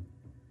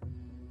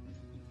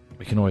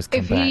 We can always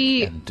come back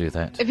and do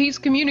that. If he's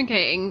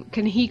communicating,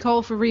 can he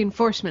call for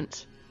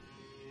reinforcements?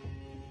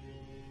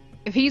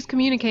 If he's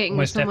communicating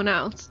with someone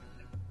else,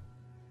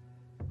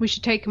 we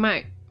should take him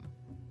out.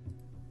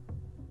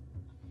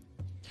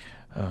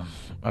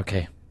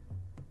 Okay.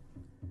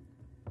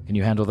 Can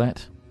you handle that?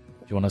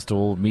 Do you want us to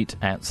all meet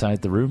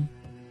outside the room?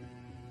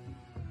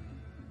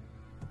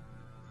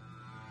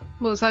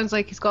 Well, it sounds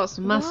like he's got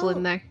some muscle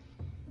in there.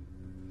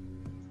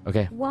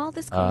 Okay. While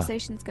this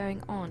conversation's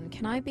going on,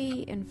 can I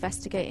be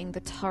investigating the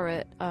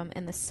turret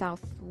in the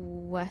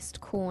southwest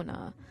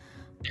corner?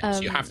 Yeah,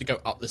 so you have to go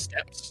up the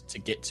steps to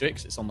get to it,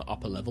 because it's on the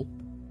upper level.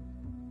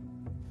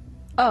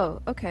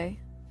 Oh, okay.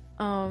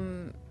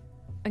 I'm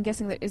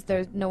guessing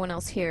there's no one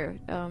else here.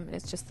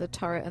 It's just the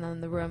turret and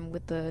then the room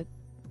with the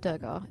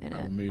Durgar in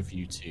I'll it. move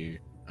you to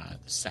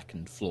the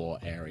second floor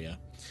area.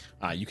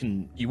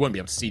 You won't be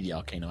able to see the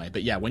arcane eye,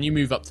 but yeah, when you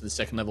move up to the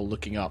second level,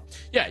 looking up,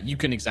 yeah, you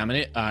can examine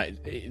it.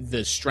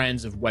 The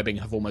strands of webbing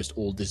have almost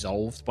all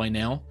dissolved by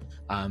now.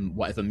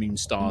 Whatever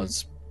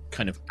Moonstar's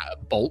kind of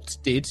bolt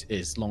did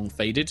is long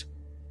faded.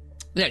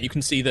 Yeah, you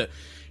can see that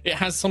it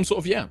has some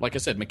sort of, like I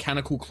said,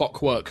 mechanical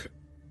clockwork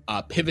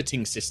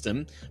pivoting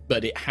system,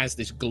 but it has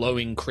this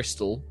glowing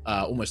crystal,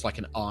 almost like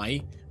an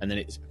eye, and then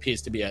it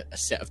appears to be a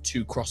set of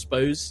two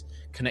crossbows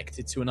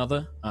connected to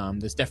another.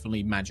 There's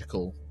definitely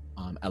magical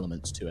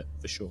elements to it,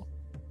 for sure.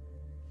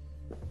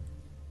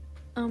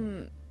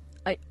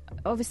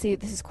 Obviously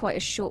this is quite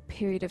a short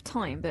period of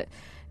time, but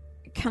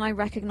can I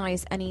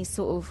recognize any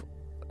sort of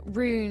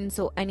runes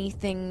or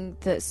anything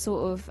that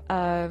sort of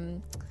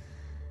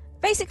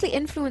basically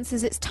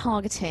influences its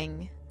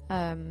targeting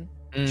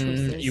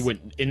choices? You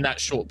wouldn't in that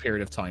short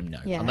period of time, no.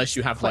 Yeah, unless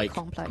you have like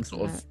complex, some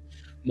sort of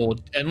more,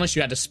 unless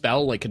you had a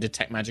spell like a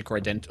detect magic or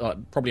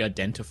probably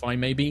identify,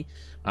 maybe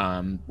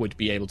would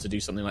be able to do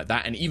something like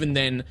that. And even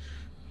then,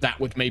 that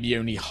would maybe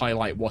only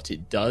highlight what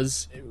it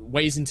does.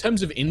 Ways in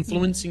terms of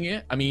influencing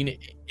it, I mean,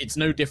 it's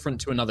no different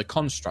to another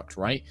construct,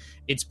 right?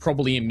 It's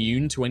probably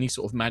immune to any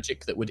sort of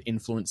magic that would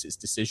influence its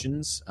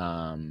decisions,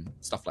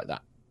 stuff like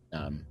that.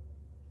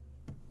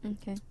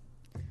 Okay.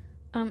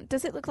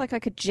 Does it look like I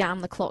could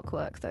jam the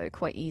clockwork though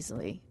quite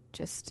easily?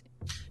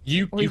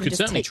 You could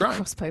certainly try. The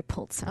crossbow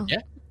bolts out. Yeah.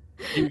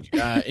 You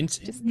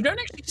don't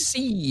actually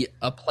see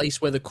a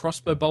place where the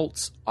crossbow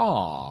bolts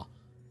are.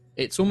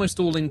 It's almost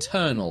all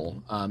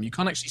internal. You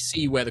can't actually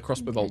see where the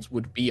crossbow bolts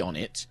would be on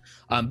it.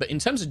 But in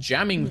terms of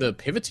jamming the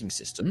pivoting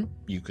system,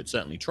 you could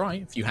certainly try.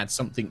 If you had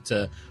something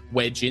to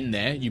wedge in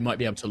there, you might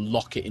be able to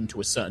lock it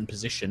into a certain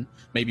position,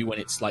 maybe when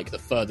it's like the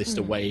furthest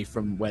away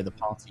from where the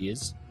party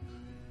is.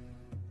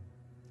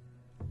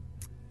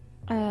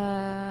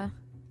 I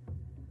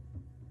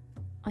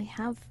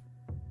have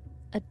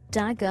a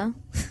dagger.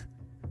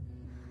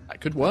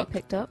 That could work. I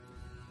picked up.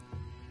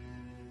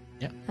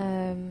 Yeah.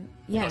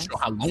 Yeah. Not sure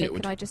how long it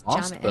would could I just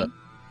last, jam it but in?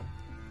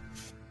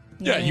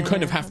 yeah, you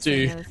kind of have that's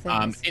to. one of the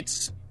things.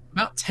 It's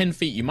about 10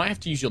 feet. You might have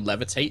to use your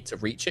levitate to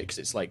reach it because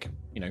it's like,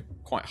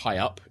 quite high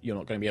up. You're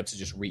not going to be able to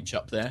just reach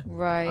up there.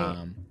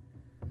 Right.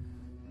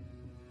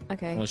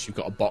 Okay. Unless you've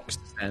got a box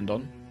to stand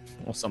on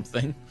or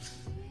something.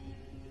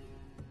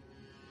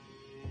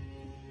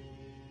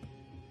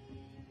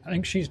 I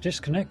think she's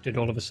disconnected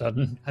all of a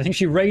sudden. I think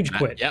she rage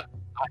quit. Yep.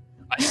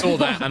 I saw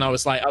that and I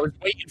was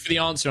waiting for the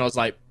answer and I was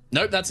like,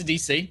 nope, that's a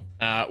DC.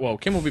 Well,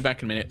 Kim will be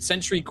back in a minute.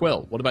 Sentry,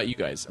 Quill, what about you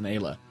guys? And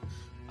Ayla,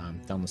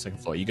 down the second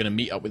floor. You're going to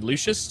meet up with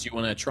Lucius? Do you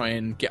want to try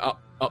and get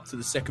up to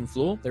the second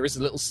floor? There is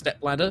a little step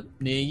ladder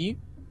near you.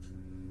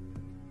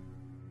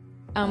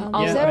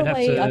 Is there a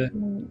way I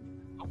can...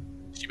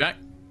 Is she back?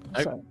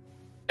 Oh, sorry.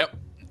 Yep.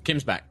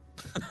 Kim's back.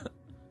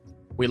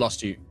 We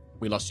lost you.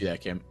 We lost you there,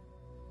 Kim.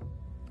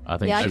 I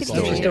think I she's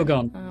could No, she's still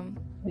gone.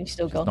 He's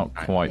still gone. not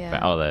quite Yeah.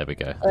 back. Oh, there we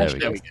go. Oh, There she we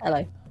go. goes.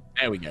 Hello.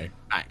 There we go.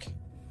 Back.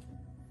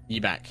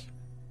 You back.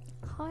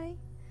 Hi.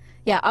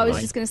 Yeah, I was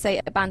Hi. just going to say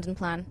abandoned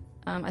plan.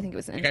 I think it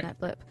was an Okay. internet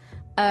blip.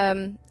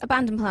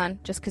 Abandoned plan,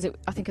 just because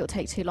I think it'll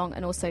take too long,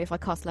 and also if I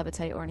cast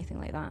levitate or anything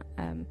like that,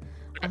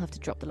 I'll have to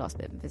drop the last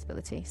bit of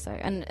invisibility. So,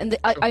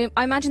 I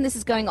imagine this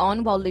is going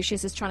on while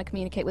Lucius is trying to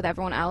communicate with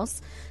everyone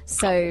else.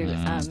 So,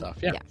 Stuff.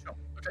 Yeah. Sure.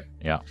 Okay.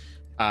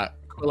 Yeah.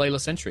 Quill,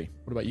 Sentry.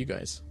 What about you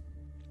guys?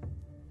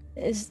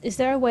 Is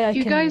there a way I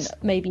You can guys-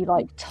 maybe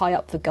tie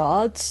up the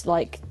guards,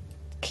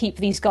 keep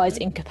these guys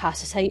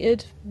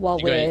incapacitated while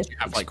You we're guys, do you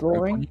have, like, rope on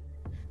exploring? you?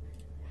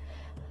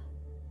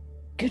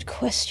 Good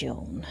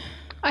question.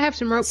 I have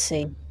some rope. Let's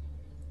see.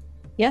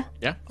 Yeah.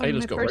 Yeah, On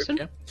Ayla's my got person?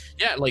 rope.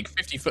 Yeah, like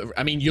 50 foot.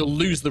 I mean, you'll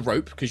lose the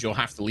rope because you'll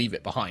have to leave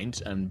it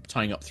behind, and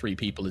tying up 3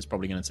 people is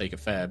probably going to take a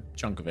fair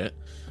chunk of it.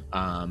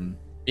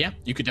 Yeah,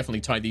 you could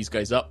definitely tie these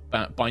guys up,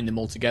 bind them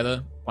all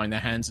together, bind their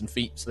hands and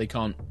feet so they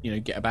can't,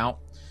 get about.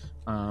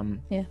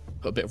 Yeah.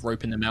 Put a bit of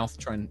rope in their mouth,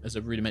 try and as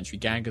a rudimentary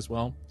gag as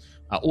well.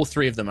 All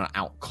 3 of them are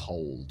out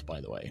cold,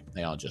 by the way.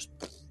 They are just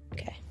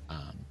Okay.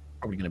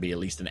 probably going to be at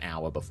least an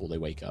hour before they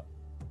wake up.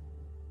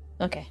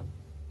 Okay.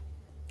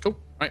 Cool.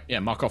 Right, yeah,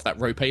 mark off that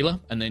rope, Ayla,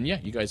 and then, yeah,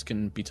 you guys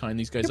can be tying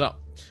these guys up.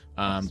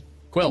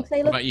 Quill, Thanks, what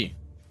Ayla. about you?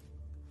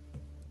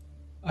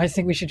 I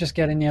think we should just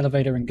get in the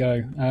elevator and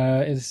go.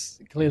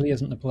 It clearly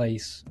isn't the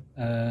place.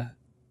 I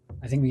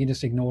think we can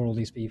just ignore all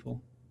these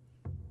people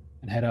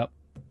and head up.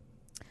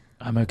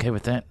 I'm okay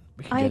with that.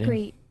 We can I get in.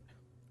 agree.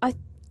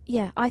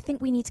 I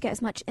think we need to get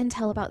as much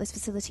intel about this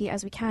facility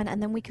as we can,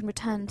 and then we can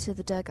return to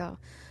the Durgar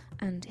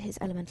and his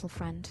elemental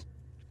friend.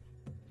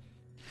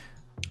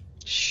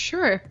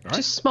 Sure. Alright.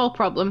 Just small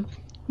problem.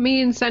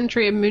 Me and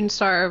Sentry and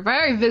Moonstar are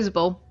very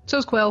visible.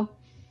 So's Quill.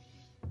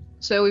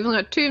 So we've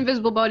only got 2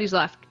 invisible bodies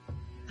left.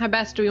 How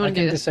best do we I want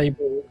to can do this?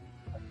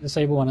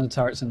 disable one of the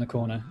turrets in the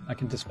corner. I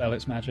can dispel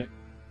its magic.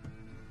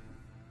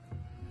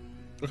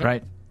 Okay.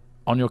 Right.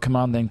 On your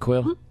command then,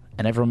 Quill,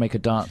 and everyone make a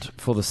dart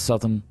for the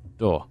southern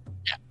door.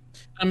 Yeah.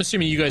 I'm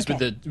assuming you guys with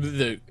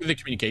the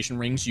communication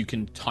rings, you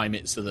can time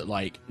it so that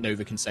like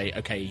Nova can say,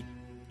 okay,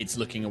 it's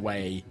looking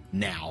away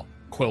now.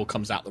 Quill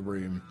comes out the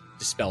room,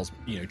 dispels,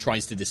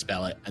 tries to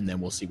dispel it, and then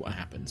we'll see what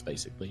happens,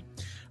 basically.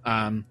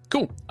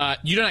 Cool.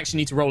 You don't actually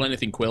need to roll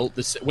anything, Quill.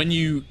 When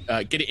you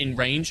get it in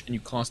range and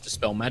you cast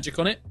Dispel Magic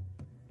on it,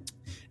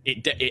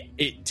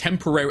 it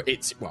temporary.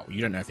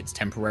 You don't know if it's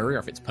temporary or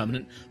if it's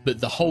permanent, but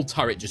the whole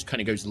turret just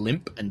kind of goes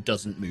limp and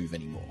doesn't move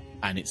anymore.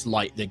 And it's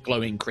like the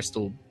glowing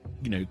crystal,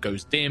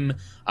 goes dim,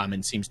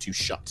 and seems to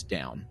shut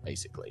down,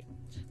 basically.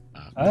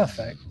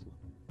 Perfect.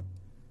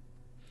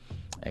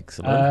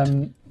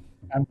 Excellent.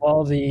 And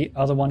while the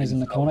other one is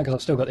in the corner, because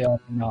I've still got the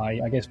arcing eye,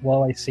 I guess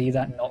while I see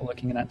that not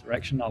looking in that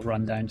direction, I'll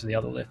run down to the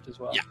other lift as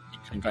well. Yeah, you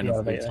can kind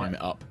of time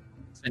it up.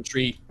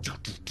 Sentry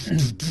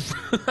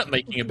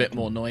making a bit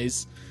more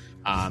noise.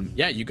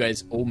 You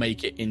guys all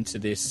make it into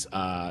this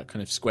kind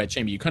of square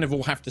chamber. You kind of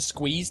all have to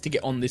squeeze to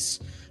get on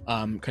this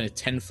kind of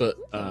 10-foot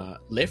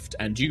lift.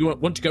 And do you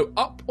want to go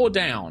up or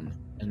down?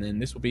 And then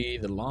this will be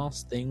the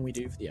last thing we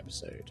do for the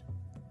episode.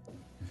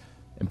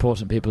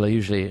 Important people are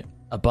usually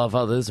above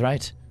others,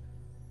 right?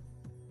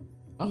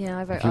 Yeah,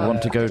 I vote. If you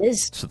want to go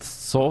to the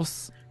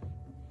source.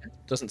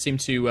 Doesn't seem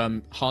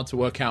too hard to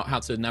work out how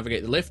to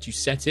navigate the lift. You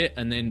set it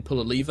and then pull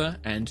a lever,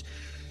 and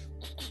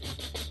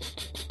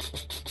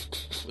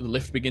the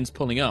lift begins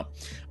pulling up.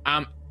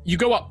 You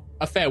go up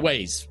a fair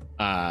ways,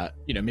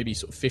 maybe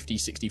sort of 50,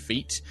 60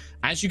 feet.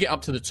 As you get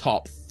up to the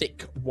top,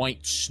 thick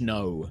white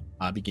snow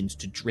begins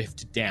to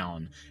drift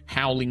down.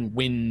 Howling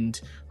wind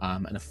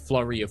and a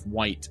flurry of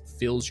white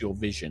fills your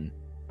vision.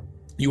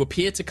 You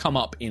appear to come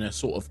up in a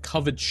sort of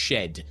covered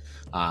shed,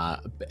 a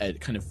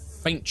kind of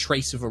faint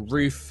trace of a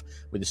roof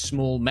with a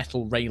small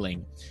metal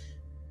railing.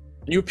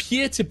 You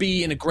appear to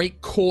be in a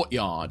great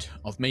courtyard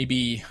of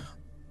maybe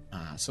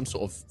some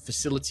sort of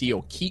facility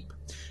or keep.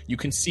 You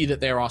can see that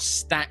there are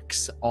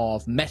stacks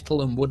of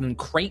metal and wooden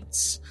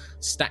crates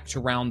stacked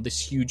around this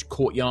huge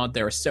courtyard.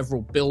 There are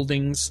several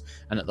buildings,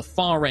 and at the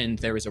far end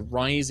there is a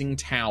rising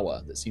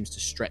tower that seems to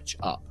stretch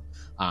up.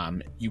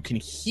 You can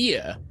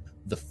hear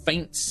the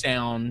faint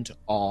sound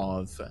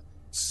of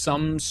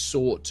some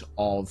sort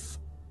of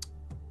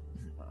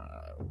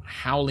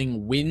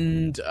howling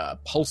wind,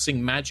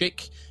 pulsing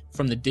magic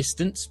from the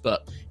distance,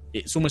 but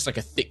it's almost like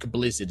a thick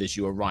blizzard as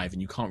you arrive,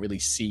 and you can't really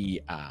see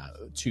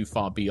too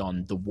far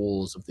beyond the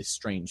walls of this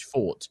strange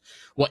fort.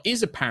 What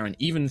is apparent,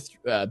 even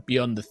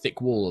beyond the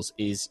thick walls,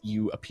 is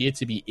you appear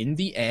to be in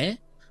the air,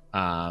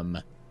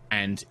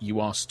 and you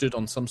are stood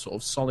on some sort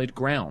of solid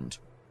ground.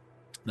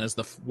 And as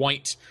the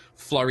white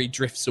flurry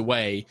drifts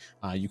away,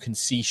 you can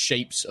see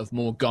shapes of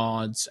more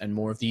guards and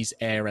more of these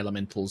air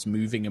elementals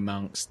moving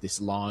amongst this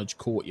large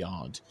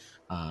courtyard.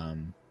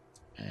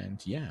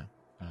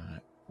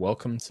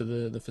 Welcome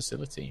to the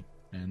facility.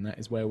 And that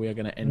is where we are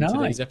going to end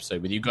today's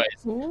episode, with you guys,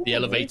 the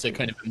elevator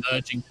kind of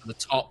emerging to the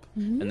top,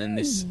 and then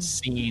this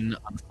scene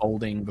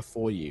unfolding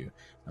before you.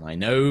 And I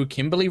know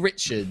Kimberly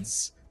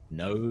Richards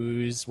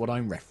knows what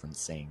I'm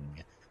referencing.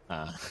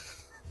 I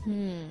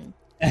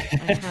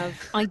have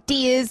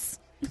ideas.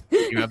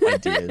 You have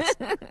ideas.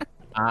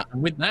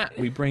 And with that,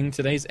 we bring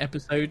today's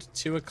episode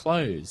to a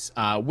close.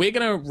 We're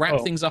going to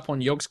wrap things up on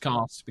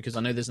Yogscast because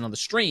I know there's another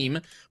stream,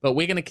 but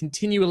we're going to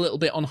continue a little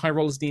bit on High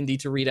Rollers D&D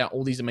to read out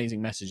all these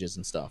amazing messages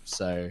and stuff.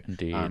 So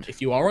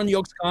if you are on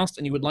Yogscast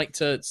and you would like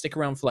to stick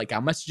around for like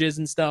our messages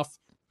and stuff,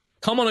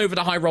 come on over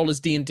to High Rollers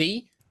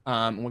D&D.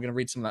 And we're going to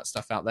read some of that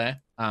stuff out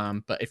there.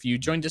 But if you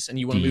joined us and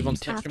you want to move on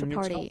to the next stream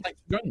on Yogscast, thanks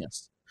for joining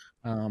us.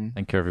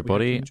 Thank you,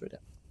 everybody. Enjoyed it.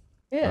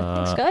 Yeah,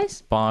 thanks,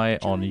 guys. Bye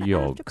on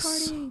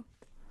Yogs.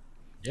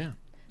 Yeah.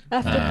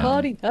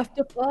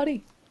 After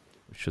party.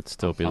 We should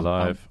still be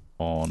live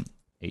on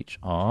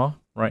HR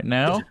right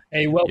now.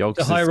 Hey, welcome Yogs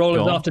to High is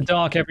Rollers gone. After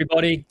Dark,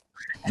 everybody.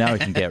 Now we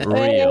can get real.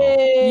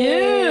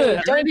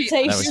 Yeah, don't Maybe-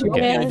 take That was We good.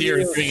 get the it.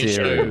 idea of doing a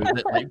show Serious.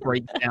 that like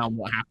breaks down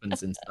what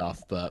happens and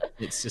stuff, but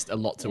it's just a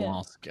lot to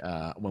ask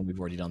when we've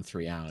already done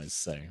 3 hours.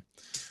 So,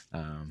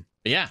 Well,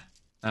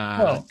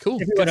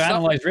 cool. if we Good were to stuff.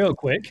 analyze real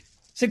quick,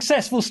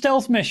 successful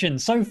stealth mission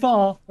so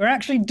far. We're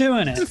actually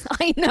doing it.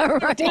 I know,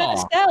 right?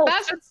 That's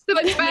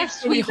the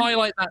best So we we've...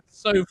 highlight that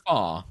so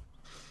far.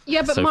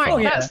 Yeah, but So Mark,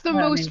 far. that's the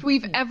Yeah, I most mean,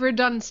 we've ever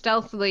done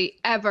stealthily,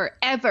 ever,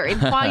 in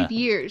 5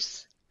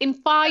 years. In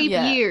 5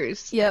 Yeah.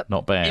 years. Yep.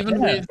 Not bad. Even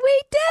Yeah. with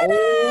We did old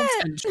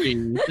it!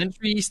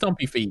 Sentry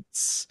Stompy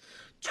feats.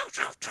 Just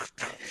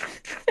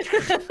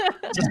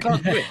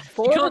can't do it.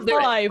 Four You out can't of do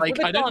it. five Like,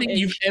 with I don't think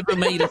you've ever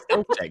made a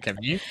stealth check, have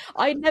you?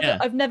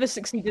 I've never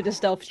succeeded a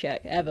stealth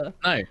check ever.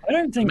 No. I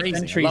don't think Amazing, I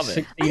Sentry love it.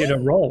 succeeded a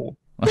roll.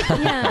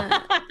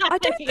 Yeah. I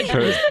don't think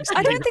True.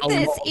 I don't think A that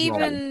lot it's of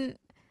even.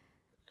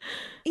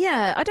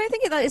 Yeah, I don't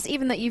think that it's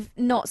even that you've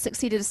not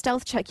succeeded a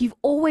stealth check. You've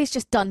always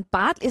just done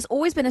bad. It's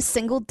always been a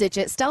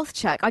single-digit stealth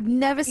check. I've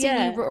never seen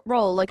Yeah. you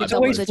roll like a It's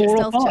always double-digit 4 or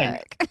stealth 5.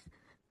 check.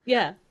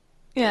 Yeah,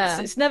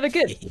 Yeah, it's never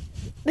good.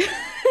 the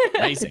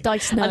Amazing.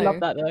 dice know. I love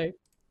that though.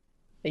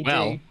 They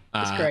Well, do.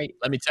 It's great.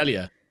 let me tell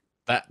you,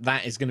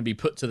 that is going to be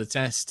put to the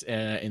test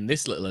in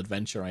this little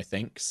adventure, I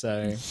think.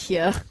 So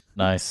Yeah.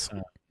 Nice.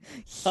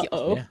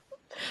 Uh-oh. Yeah.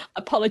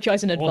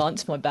 Apologise in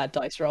advance for my bad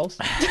dice rolls.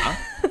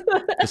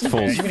 Just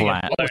falls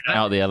flat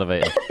out the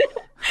elevator.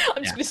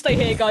 I'm just going to stay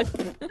here, guys.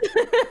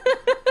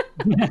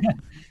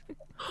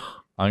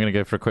 I'm going to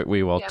go for a quick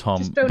wee while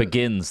Tom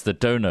begins the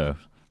dono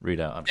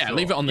readout. I'm sure.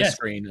 leave it on the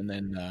screen and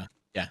then,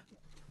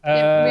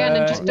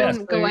 Rhiannon, just yeah,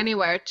 don't go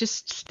anywhere.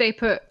 Just stay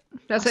put.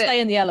 That's Stay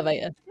it. in the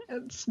elevator.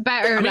 It's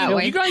better that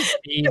way. You guys,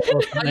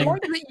 I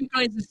like that you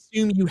guys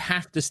assume you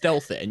have to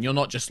stealth it, and you're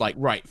not just like,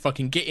 right,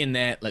 fucking get in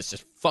there, let's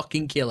just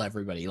fucking kill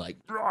everybody. Like,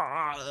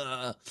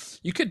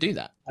 you could do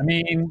that. I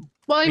mean,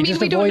 Well, I mean,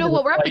 we don't know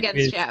what we're up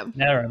against yet.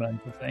 Narrowman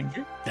thing.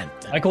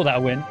 I call that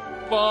a win.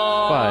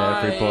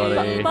 Bye,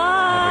 everybody.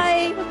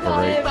 Bye. Have a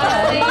great-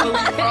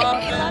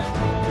 Bye.